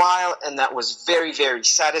for a while, and that was very, very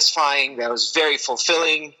satisfying. That was very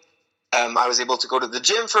fulfilling. I was able to go to the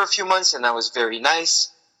gym for a few months, and that was very nice.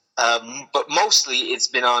 But mostly it's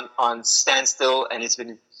been on standstill, and it's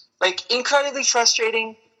been like incredibly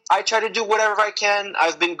frustrating. I try to do whatever I can.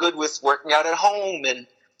 I've been good with working out at home, and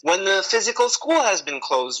when the physical school has been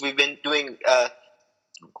closed, we've been doing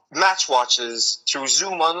match watches through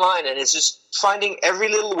Zoom online, and it's just finding every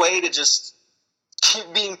little way to just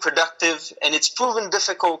keep being productive. And it's proven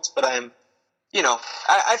difficult, but I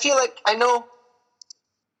feel like I know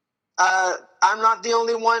I'm not the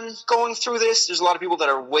only one going through this. There's a lot of people that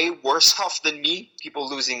are way worse off than me. People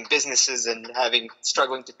losing businesses and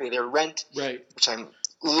struggling to pay their rent. Right. Which I'm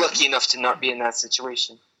lucky enough to not be in that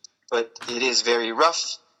situation. But it is very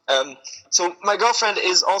rough. So my girlfriend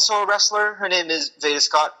is also a wrestler. Her name is Veda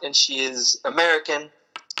Scott, and she is American.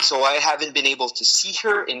 So I haven't been able to see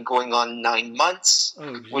her in going on 9 months,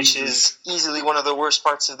 which is easily one of the worst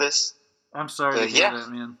parts of this. I'm sorry to hear that,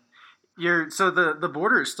 man. So the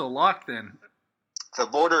border is still locked then? The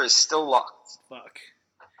border is still locked. Fuck.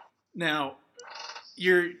 Now,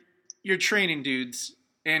 you're training dudes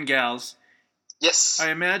and gals. Yes. I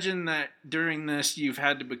imagine that during this you've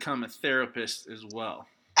had to become a therapist as well.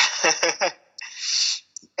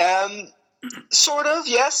 Sort of,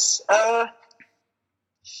 yes.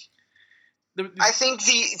 I think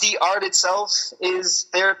the art itself is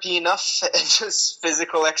therapy enough, and just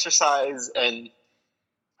physical exercise. And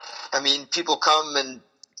I mean, people come and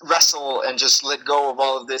wrestle and just let go of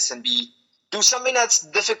all of this and do something that's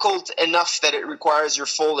difficult enough that it requires your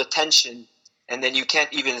full attention, and then you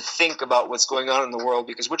can't even think about what's going on in the world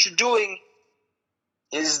because what you're doing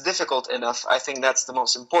is difficult enough. I think that's the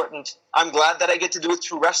most important. I'm glad that I get to do it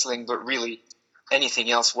through wrestling, but really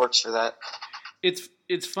anything else works for that.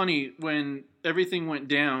 It's funny, when everything went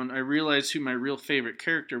down, I realized who my real favorite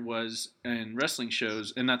character was in wrestling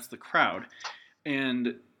shows, and that's the crowd.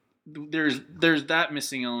 And there's that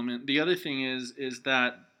missing element. The other thing is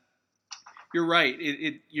that you're right.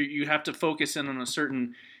 You have to focus in on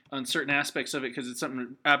certain aspects of it because it's something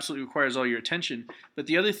that absolutely requires all your attention. But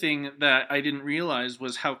the other thing that I didn't realize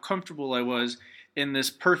was how comfortable I was in this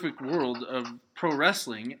perfect world of pro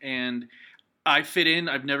wrestling, and I fit in.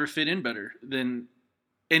 I've never fit in better than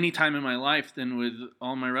any time in my life than with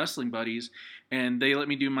all my wrestling buddies, and they let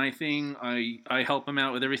me do my thing. I help them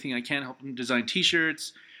out with everything I can, help them design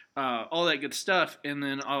T-shirts, all that good stuff, and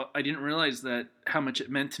then I didn't realize that how much it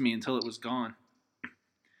meant to me until it was gone.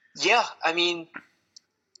 Yeah, I mean,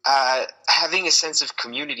 having a sense of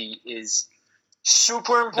community is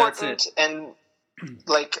super important, and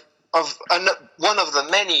like one of the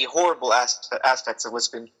many horrible aspects of what's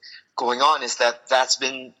been going on is that that's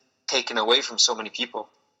been taken away from so many people.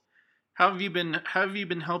 How have you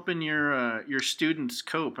been helping your students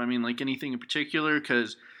cope? I mean, like anything in particular?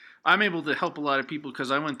 Because I'm able to help a lot of people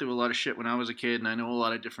because I went through a lot of shit when I was a kid, and I know a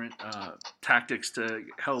lot of different tactics to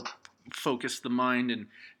help focus the mind and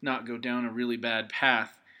not go down a really bad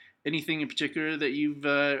path. Anything in particular that you've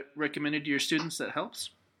recommended to your students that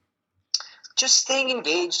helps? Just staying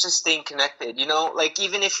engaged, just staying connected. You know, like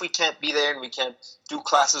even if we can't be there and we can't do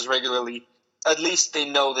classes regularly, at least they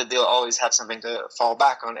know that they'll always have something to fall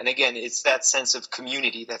back on. And again, it's that sense of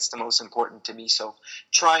community that's the most important to me. So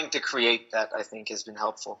trying to create that, I think, has been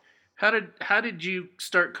helpful. How did you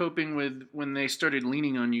start coping with when they started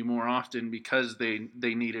leaning on you more often because they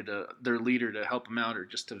needed their leader to help them out or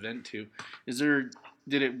just to vent to? Does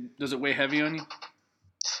it weigh heavy on you?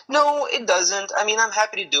 No, it doesn't. I mean, I'm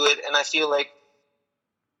happy to do it, and I feel like,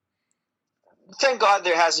 thank God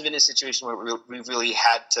there hasn't been a situation where we really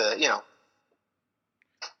had to, you know,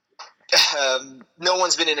 no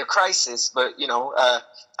one's been in a crisis, but, you know,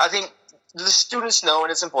 I think the students know,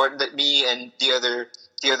 and it's important that me and the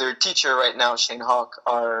other teacher right now, Shane Hawk,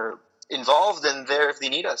 are involved and there if they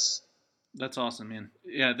need us. That's awesome, man.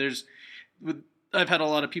 Yeah, I've had a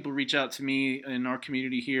lot of people reach out to me in our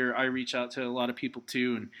community here. I reach out to a lot of people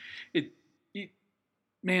too, and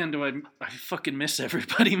man, do I fucking miss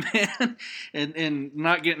everybody, man. and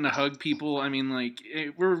not getting to hug people. I mean, like,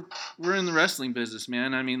 we're in the wrestling business,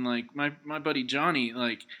 man. I mean, like, my buddy Johnny,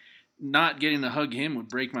 like, not getting to hug him would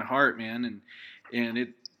break my heart, man.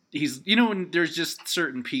 And he's, you know, when there's just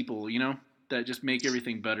certain people, you know, that just make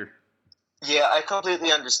everything better. Yeah, I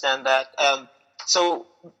completely understand that. So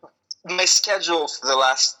my schedule for the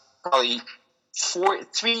last probably 4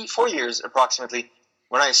 years approximately,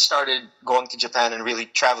 when I started going to Japan and really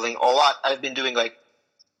traveling a lot, I've been doing like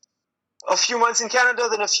a few months in Canada,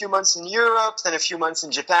 then a few months in Europe, then a few months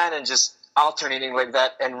in Japan, and just alternating like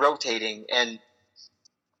that and rotating. And,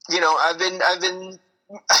 you know, I've been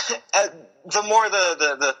the more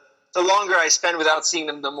the longer I spend without seeing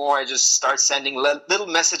them, the more I just start sending little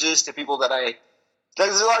messages to people that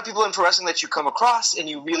there's a lot of people in pro wrestling that you come across and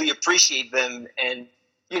you really appreciate them. And,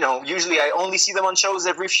 you know, usually I only see them on shows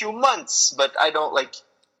every few months, but I don't like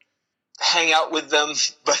hang out with them.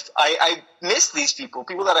 But I miss these people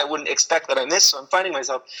that I wouldn't expect that I miss. So I'm finding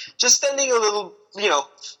myself just sending a little, you know,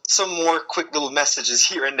 some more quick little messages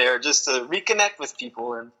here and there just to reconnect with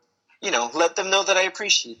people and, you know, let them know that I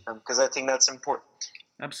appreciate them, because I think that's important.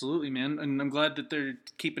 Absolutely, man. And I'm glad that they're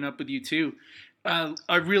keeping up with you too.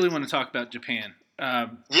 I really want to talk about Japan.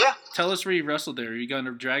 Yeah. Tell us where you wrestled there. Are you going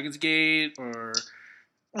to Dragon's Gate or?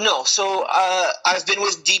 No. So I've been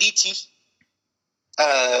with DDT.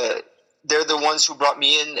 They're the ones who brought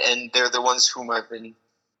me in, and they're the ones whom I've been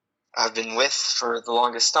with for the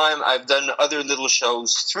longest time. I've done other little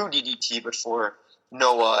shows through DDT, but for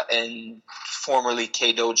Noah and formerly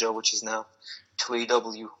K Dojo, which is now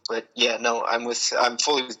 2AW. But yeah, no, I'm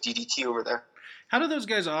fully with DDT over there. How do those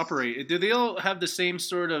guys operate? Do they all have the same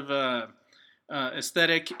sort of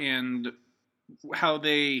aesthetic, and how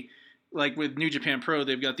they, like with New Japan Pro,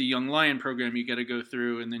 they've got the Young Lion program you got to go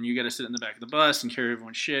through, and then you got to sit in the back of the bus and carry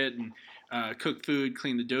everyone's shit and cook food,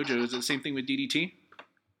 clean the dojo. Is it the same thing with DDT?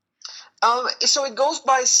 So it goes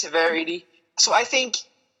by severity. So I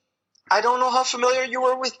don't know how familiar you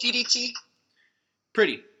were with DDT.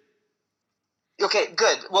 Pretty. Okay,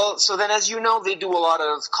 good. Well, so then, as you know, they do a lot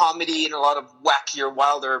of comedy and a lot of wackier,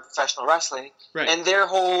 wilder professional wrestling. Right. And their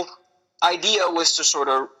whole idea was to sort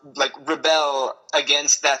of like rebel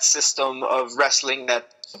against that system of wrestling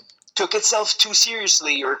that took itself too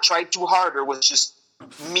seriously or tried too hard or was just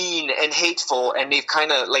mean and hateful. And they've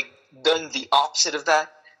kind of like done the opposite of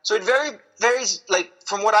that. So it varies, like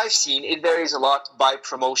from what I've seen, it varies a lot by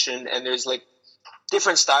promotion, and there's like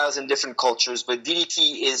different styles and different cultures. But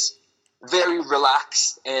DDT is very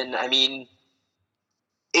relaxed, and I mean,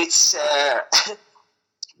 it's. Are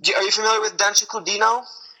you familiar with Dan Ciccodino?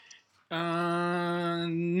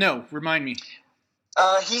 No. Remind me.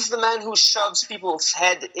 He's the man who shoves people's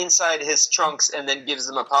head inside his trunks and then gives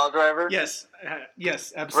them a pile driver. Yes.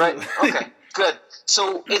 Yes. Absolutely. Right. Okay. Good.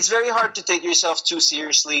 So it's very hard to take yourself too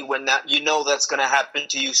seriously when that that's going to happen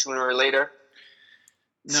to you sooner or later.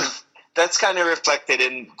 No. So that's kind of reflected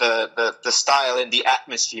in the style and the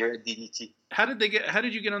atmosphere at DDT. How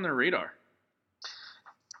did you get on their radar?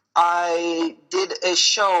 I did a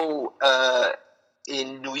show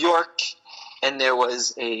in New York, and there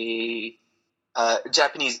was a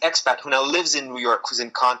Japanese expat who now lives in New York who's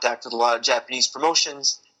in contact with a lot of Japanese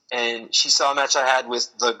promotions, and she saw a match I had with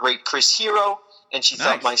the great Chris Hero, and she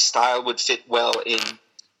thought my style would fit well in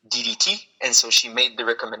DDT, and so she made the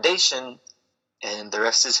recommendation, and the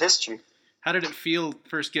rest is history. How did it feel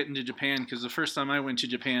first getting to Japan? Because the first time I went to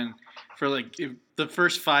Japan, for the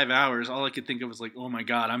first 5 hours, all I could think of was like, oh my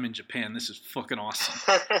God, I'm in Japan. This is fucking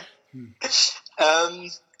awesome.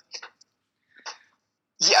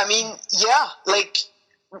 Yeah, I mean, yeah, like,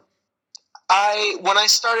 when I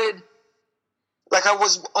started, like, I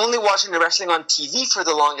was only watching the wrestling on TV for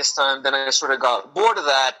the longest time, then I sort of got bored of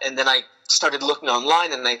that, and then I started looking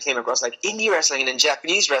online, and I came across, like, indie wrestling and then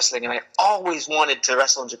Japanese wrestling, and I always wanted to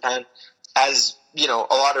wrestle in Japan, as, you know,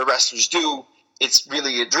 a lot of wrestlers do. It's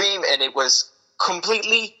really a dream, and it was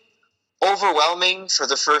completely overwhelming for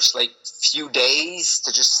the first, like, few days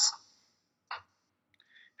to just...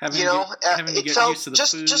 Having to get used to the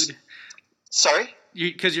food. Sorry?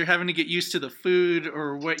 Because you're having to get used to the food,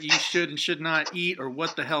 or what you should and should not eat, or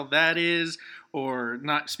what the hell that is, or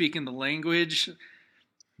not speaking the language. So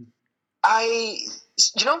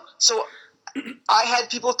I had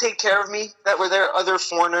people take care of me that were there, other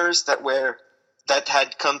foreigners that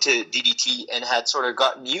had come to DDT and had sort of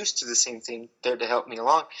gotten used to the same thing there to help me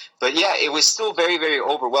along. But yeah, it was still very, very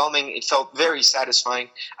overwhelming. It felt very satisfying.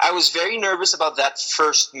 I was very nervous about that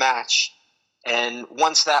first match. And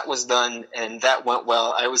once that was done and that went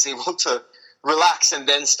well, I was able to relax and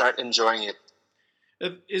then start enjoying it.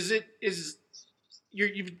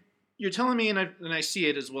 You're telling me, and I see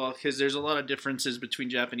it as well, because there's a lot of differences between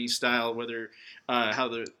Japanese style, whether how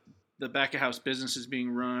the back of house business is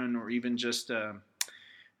being run, or even just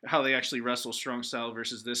how they actually wrestle strong style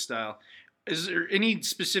versus this style. Is there any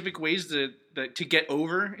specific ways to get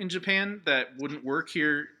over in Japan that wouldn't work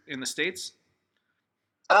here in the States?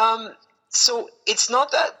 So it's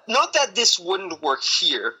not that this wouldn't work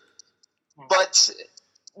here, but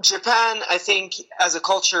Japan, I think, as a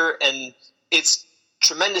culture, and it's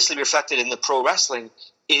tremendously reflected in the pro wrestling,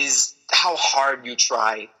 is how hard you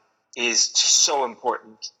try is so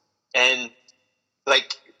important. And,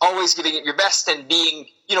 like, always giving it your best and being,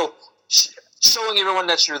 showing everyone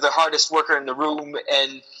that you're the hardest worker in the room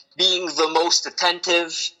and being the most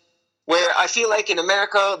attentive. Where I feel like in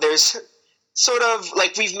America, there's sort of,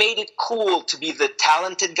 like, we've made it cool to be the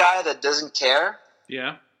talented guy that doesn't care.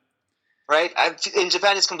 Yeah. Right? In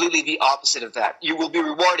Japan, it's completely the opposite of that. You will be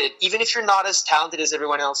rewarded, even if you're not as talented as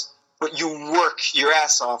everyone else, but you work your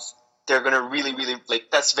ass off. They're going to really, really, like,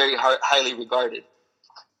 that's very highly regarded.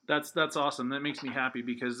 That's awesome. That makes me happy,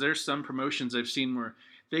 because there's some promotions I've seen where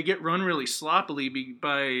they get run really sloppily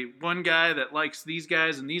by one guy that likes these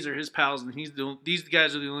guys, and these are his pals, and these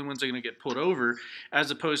guys are the only ones that are going to get pulled over,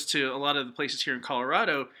 as opposed to a lot of the places here in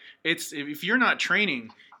Colorado. It's if you're not training,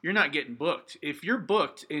 you're not getting booked. If you're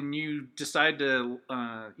booked and you decide to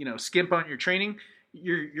skimp on your training,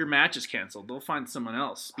 your match is canceled. They'll find someone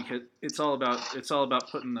else, because it's all about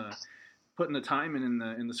putting the time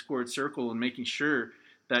in the scored circle and making sure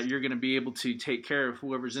that you're going to be able to take care of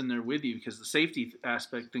whoever's in there with you, because the safety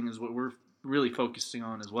aspect thing is what we're really focusing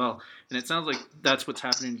on as well. And it sounds like that's what's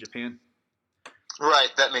happening in Japan. Right,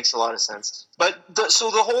 that makes a lot of sense. But the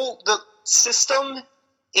system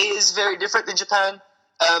is very different than Japan.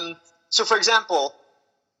 So, for example,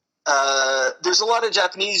 there's a lot of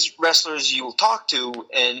Japanese wrestlers you will talk to,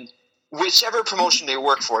 and whichever promotion they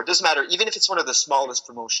work for, it doesn't matter, even if it's one of the smallest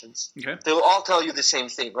promotions, okay, they will all tell you the same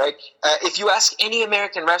thing, right? If you ask any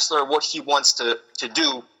American wrestler what he wants to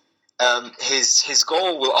do, his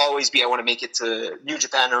goal will always be, I want to make it to New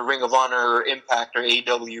Japan or Ring of Honor or Impact or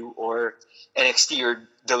AEW or NXT or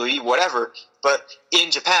WWE, whatever. But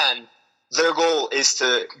in Japan, their goal is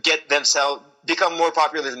to become more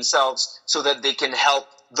popular themselves so that they can help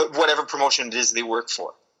whatever promotion it is they work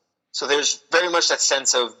for. So there's very much that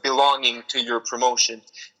sense of belonging to your promotion,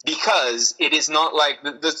 because it is not like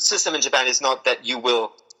the system in Japan is not that you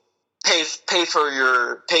will pay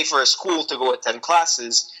for a school to go attend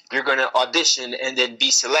classes. You're going to audition and then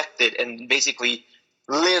be selected and basically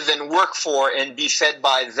live and work for and be fed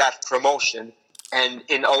by that promotion. And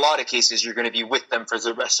in a lot of cases, you're going to be with them for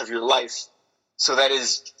the rest of your life. So that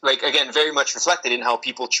is, like, again, very much reflected in how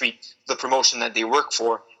people treat the promotion that they work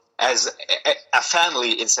for as a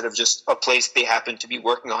family instead of just a place they happen to be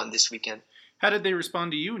working on this weekend. How did they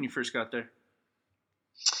respond to you when you first got there?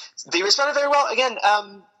 They responded very well. Again,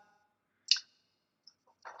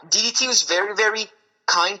 DDT was very, very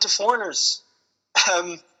kind to foreigners.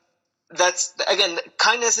 That's, again,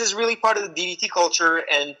 kindness is really part of the DDT culture,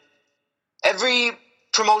 and every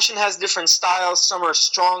promotion has different styles. Some are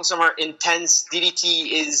strong, some are intense.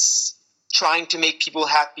 DDT is trying to make people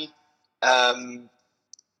happy.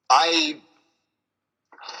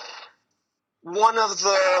 One of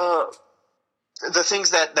the things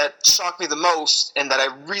that shocked me the most and that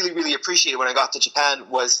I really, really appreciated when I got to Japan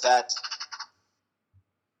was that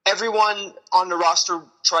everyone on the roster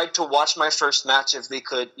tried to watch my first match if they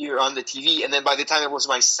could, either on the TV, and then by the time it was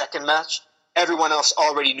my second match, everyone else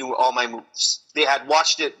already knew all my moves. They had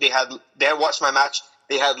watched it, they had watched my match,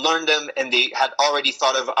 they had learned them, and they had already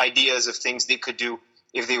thought of ideas of things they could do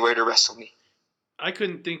if they were to wrestle me. I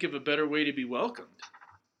couldn't think of a better way to be welcomed.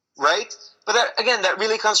 Right? But that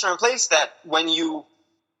really comes from a place that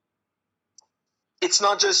it's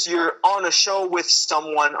not just you're on a show with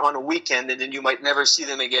someone on a weekend and then you might never see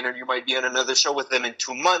them again, or you might be on another show with them in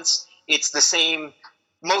 2 months. It's the same.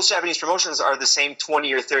 Most Japanese promotions are the same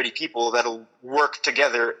 20 or 30 people that'll work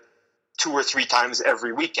together 2 or 3 times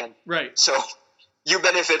every weekend. Right. So you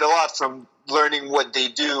benefit a lot from learning what they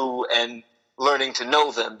do and learning to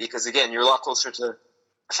know them, because, again, you're a lot closer to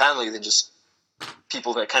family than just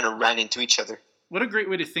people that kind of ran into each other. What a great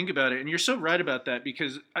way to think about it. And you're so right about that,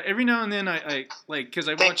 because every now and then I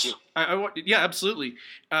yeah, absolutely.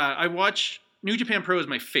 I watch New Japan Pro is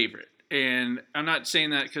my favorite. And I'm not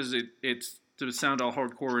saying that because it's to sound all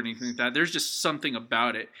hardcore or anything like that. There's just something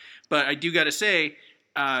about it. But I do got to say,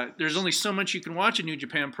 there's only so much you can watch in New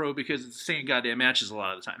Japan Pro because it's the same goddamn matches a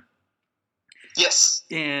lot of the time. Yes.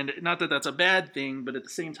 And not that that's a bad thing, but at the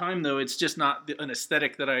same time, though, it's just not an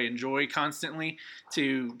aesthetic that I enjoy constantly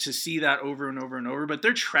to see that over and over and over. But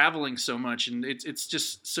they're traveling so much, and it's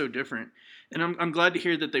just so different. And I'm glad to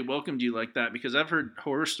hear that they welcomed you like that, because I've heard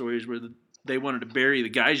horror stories where they wanted to bury the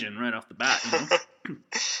Gaijin right off the bat.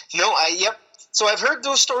 You know? Yep. So I've heard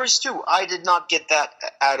those stories too. I did not get that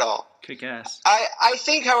at all. Kick ass. I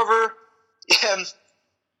think, however,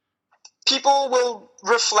 people will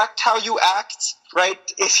reflect how you act, right?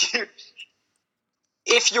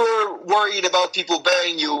 If you're worried about people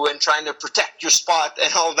burying you and trying to protect your spot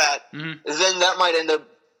and all that, then that might end up,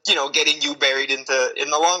 getting you buried in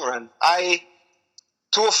the long run.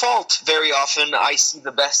 To a fault, very often I see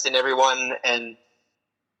the best in everyone, and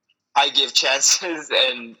I give chances,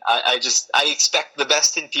 and I expect the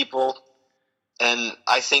best in people, and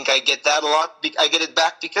I think I get that a lot. I get it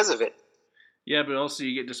back because of it. Yeah, but also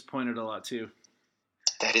you get disappointed a lot too.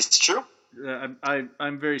 That is true.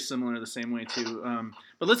 I'm very similar the same way too.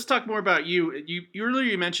 But let's talk more about you. You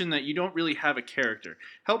earlier mentioned that you don't really have a character.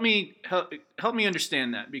 Help me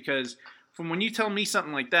understand that, because from when you tell me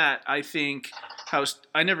something like that, I think how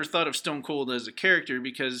I never thought of Stone Cold as a character,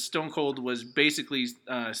 because Stone Cold was basically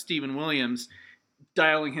Steven Williams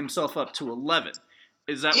dialing himself up to 11.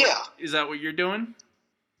 Is that what you're doing?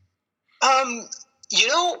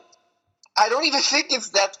 I don't even think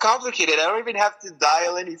it's that complicated. I don't even have to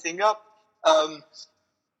dial anything up.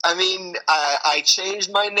 I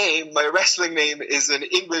changed my name. My wrestling name is an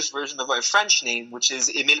English version of my French name, which is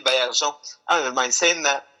Émile Baillargeon. I don't even mind saying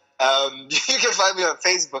that. You can find me on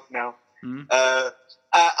Facebook now.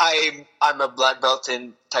 Mm-hmm. I'm a black belt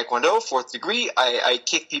in Taekwondo, 4th degree. I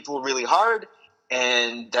kick people really hard,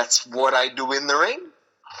 and that's what I do in the ring.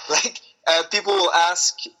 People will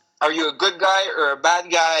ask, are you a good guy or a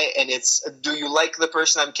bad guy? And it's, do you like the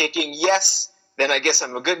person I'm kicking? Yes. Then I guess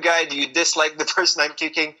I'm a good guy. Do you dislike the person I'm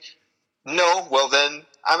kicking? No. Well, then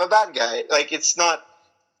I'm a bad guy. It's not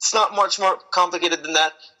much more complicated than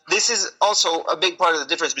that. This is also a big part of the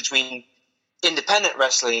difference between independent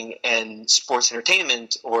wrestling and sports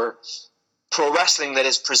entertainment, or pro wrestling that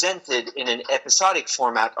is presented in an episodic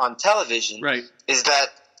format on television. Right. Is that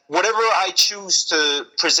whatever I choose to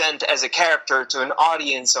present as a character to an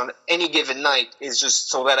audience on any given night is just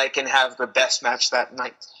so that I can have the best match that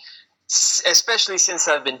night. Especially since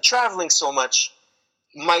I've been traveling so much,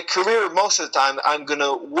 my career, most of the time, I'm going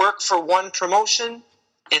to work for one promotion,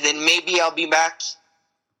 and then maybe I'll be back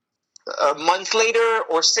a month later,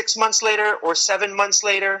 or 6 months later, or 7 months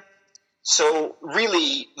later. So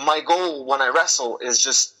really, my goal when I wrestle is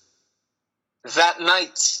just that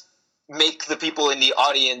night make the people in the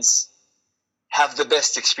audience have the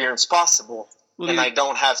best experience possible. Well, and I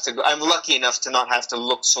don't have to, I'm lucky enough to not have to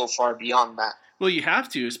look so far beyond that. Well, you have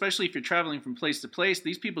to, especially if you're traveling from place to place.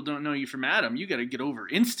 These people don't know you from Adam. You got to get over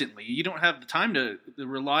instantly. You don't have the time to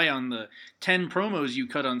rely on the 10 promos you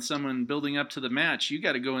cut on someone building up to the match. You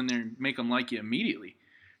got to go in there and make them like you immediately.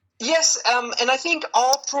 Yes, and I think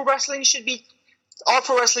all pro wrestling,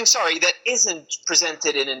 that isn't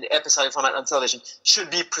presented in an episodic format on television should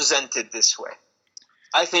be presented this way.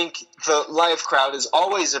 I think the live crowd is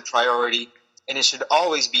always a priority, and it should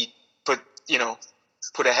always be put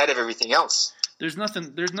ahead of everything else. There's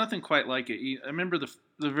nothing quite like it. I remember the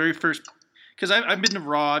very first, because I've been to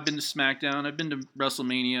Raw, I've been to SmackDown, I've been to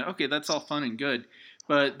WrestleMania. Okay, that's all fun and good,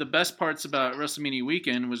 but the best parts about WrestleMania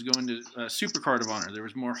weekend was going to Supercard of Honor. There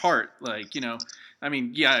was more heart. Like,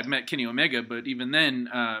 I met Kenny Omega, but even then,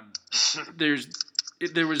 there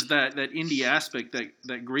was that indie aspect,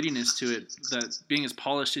 that grittiness to it, that being as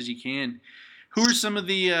polished as you can. Who are some of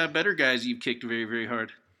the better guys you've kicked very, very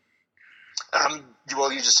hard?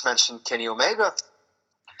 Well, you just mentioned Kenny Omega.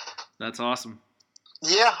 That's awesome.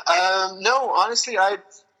 Yeah. No, honestly, I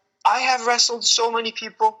have wrestled so many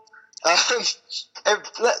people. I've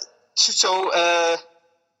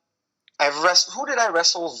wrestled. Who did I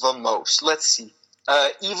wrestle the most? Let's see.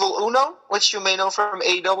 Evil Uno, which you may know from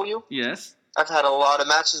AEW. Yes. I've had a lot of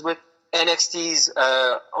matches with. NXT's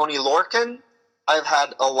Oni Lorcan. I've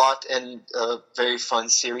had a lot and a very fun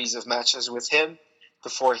series of matches with him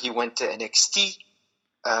before he went to NXT.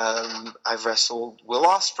 I've wrestled Will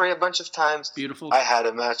Ospreay a bunch of times. Beautiful. I had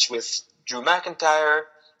a match with Drew McIntyre.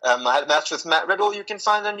 I had a match with Matt Riddle you can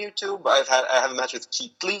find on YouTube. I have a match with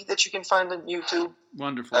Keith Lee that you can find on YouTube.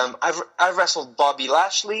 Wonderful. I've wrestled Bobby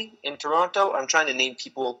Lashley in Toronto. I'm trying to name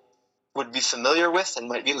people would be familiar with and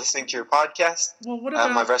might be listening to your podcast. Well, what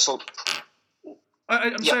about... I've wrestled...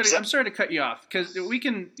 I'm sorry to cut you off, because we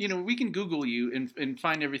can Google you and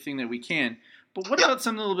find everything that we can. But what about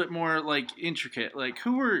something a little bit more like intricate? Like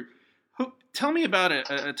tell me about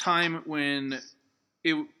a time when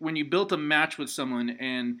you built a match with someone,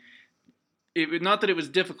 and not that it was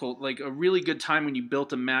difficult, like a really good time when you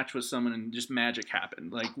built a match with someone and just magic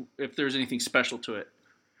happened. Like if there's anything special to it.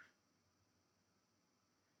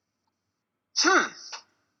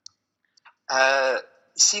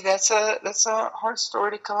 See, that's a hard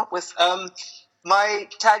story to come up with. My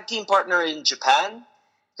tag team partner in Japan,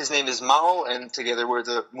 his name is Mao, and together we're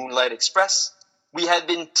the Moonlight Express. We had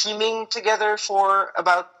been teaming together for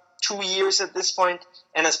about 2 years at this point,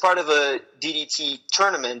 and as part of a DDT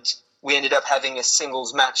tournament, we ended up having a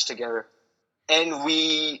singles match together. And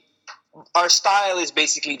our style is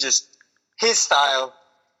basically just, his style,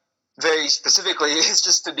 very specifically, is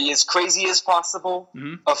just to be as crazy as possible.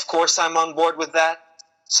 Mm-hmm. Of course, I'm on board with that.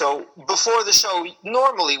 So before the show,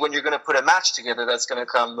 normally when you're going to put a match together, that's going to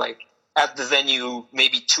come like at the venue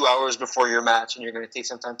maybe 2 hours before your match, and you're going to take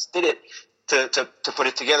some time to put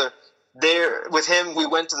it together. There, with him, we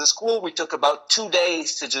went to the school. We took about 2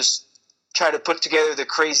 days to just try to put together the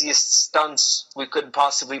craziest stunts we could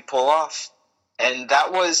possibly pull off. And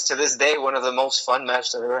that was, to this day, one of the most fun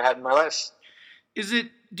matches I've ever had in my life. Is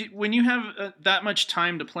it, when you have that much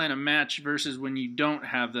time to plan a match versus when you don't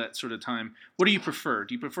have that sort of time, what do you prefer?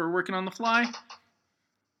 Do you prefer working on the fly?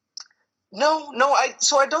 No,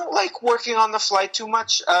 I don't like working on the fly too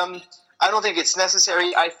much. I don't think it's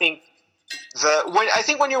necessary. I think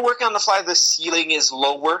when you're working on the fly, the ceiling is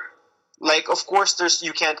lower. Like, of course,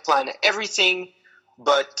 you can't plan everything,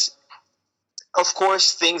 but of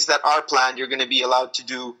course, things that are planned, you're going to be allowed to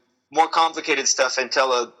do more complicated stuff and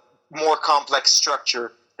tell a more complex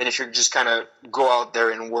structure than if you're just kind of go out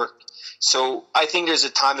there and work. So I think there's a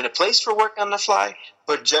time and a place for work on the fly,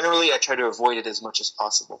 but generally I try to avoid it as much as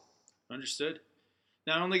possible. Understood.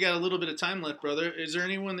 Now I only got a little bit of time left, brother. Is there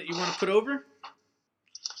anyone that you want to put over?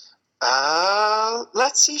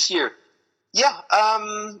 Let's see here. Yeah,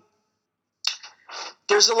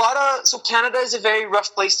 there's a lot of... So Canada is a very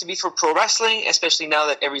rough place to be for pro wrestling, especially now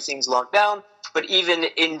that everything's locked down. But even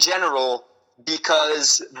in general,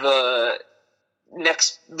 because the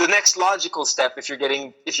next logical step, if you're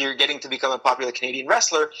getting to become a popular Canadian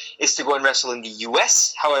wrestler, is to go and wrestle in the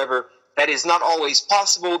U.S. However, that is not always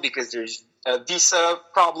possible because there's visa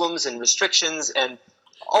problems and restrictions and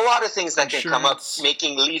a lot of things that can come up,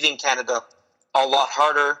 making leaving Canada a lot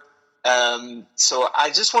harder. So I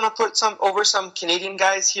just want to put some Canadian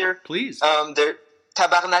guys here. Please. They're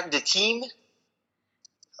Tabarnak de Team,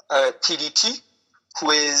 TDT,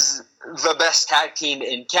 who is the best tag team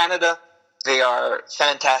in Canada. They are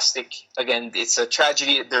fantastic. Again, it's a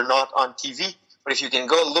tragedy they're not on TV, but if you can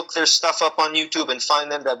go look their stuff up on YouTube and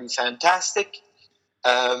find them, that'd be fantastic.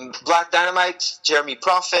 Black Dynamite, Jeremy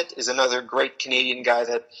Prophet is another great Canadian guy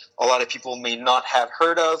that a lot of people may not have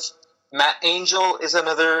heard of. Matt Angel is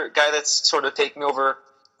another guy that's sort of taking over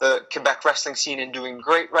the Quebec wrestling scene and doing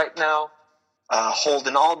great right now.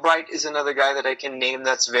 Holden Albright is another guy that I can name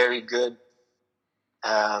that's very good.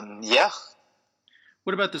 Yeah.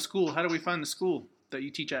 What about the school? How do we find the school that you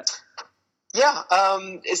teach at? Yeah,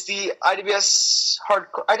 it's the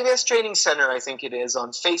IWS Training Center, I think it is,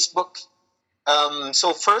 on Facebook.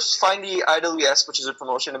 So first, find the IWS, which is a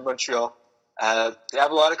promotion in Montreal. They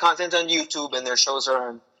have a lot of content on YouTube, and their shows are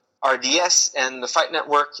on RDS and the Fight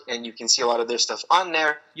Network, and you can see a lot of their stuff on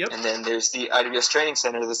there. Yep. And then there's the IWS Training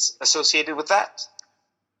Center that's associated with that.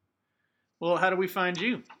 Well, how do we find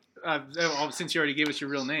you? Since you already gave us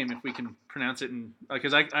your real name, if we can pronounce it,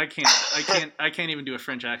 because I can't even do a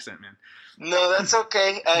French accent, man. No, that's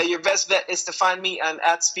okay. Your best bet is to find me. I'm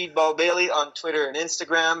at Speedball Bailey on Twitter and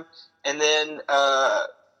Instagram. And then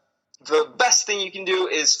the best thing you can do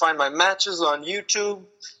is find my matches on YouTube.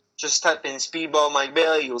 Just type in Speedball Mike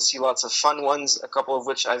Bailey. You'll see lots of fun ones, a couple of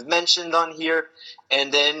which I've mentioned on here.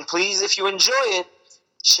 And then please, if you enjoy it,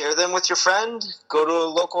 share them with your friend. Go to a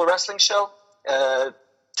local wrestling show.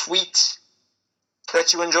 Tweet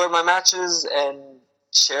that you enjoyed my matches and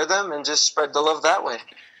share them and just spread the love that way.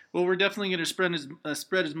 Well, we're definitely going to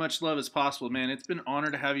spread as much love as possible, man. It's been an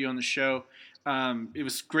honor to have you on the show. It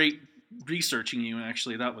was great researching you,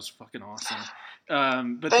 actually. That was fucking awesome.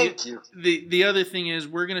 But Thank you. The other thing is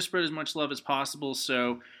we're going to spread as much love as possible.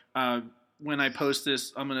 So when I post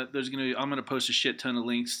this, I'm gonna post a shit ton of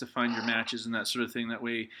links to find your matches and that sort of thing. That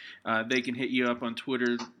way they can hit you up on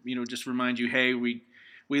Twitter. Just remind you, hey, we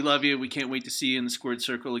love you. We can't wait to see you in the squared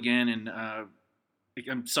circle again. And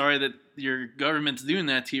I'm sorry that your government's doing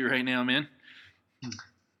that to you right now, man.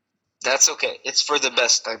 That's okay. It's for the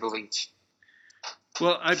best, I believe.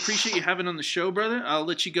 Well, I appreciate you having on the show, brother. I'll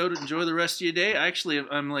let you go to enjoy the rest of your day. Actually,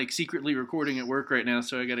 I'm like secretly recording at work right now,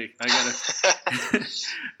 so I gotta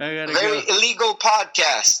Very go. illegal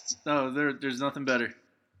podcast. No, there's nothing better.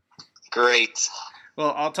 Great.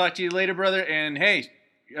 Well, I'll talk to you later, brother. And hey,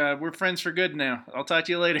 we're friends for good now. I'll talk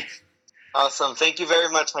to you later. Awesome. Thank you very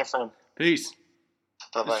much, my friend. Peace.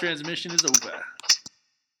 Bye-bye. This transmission is over.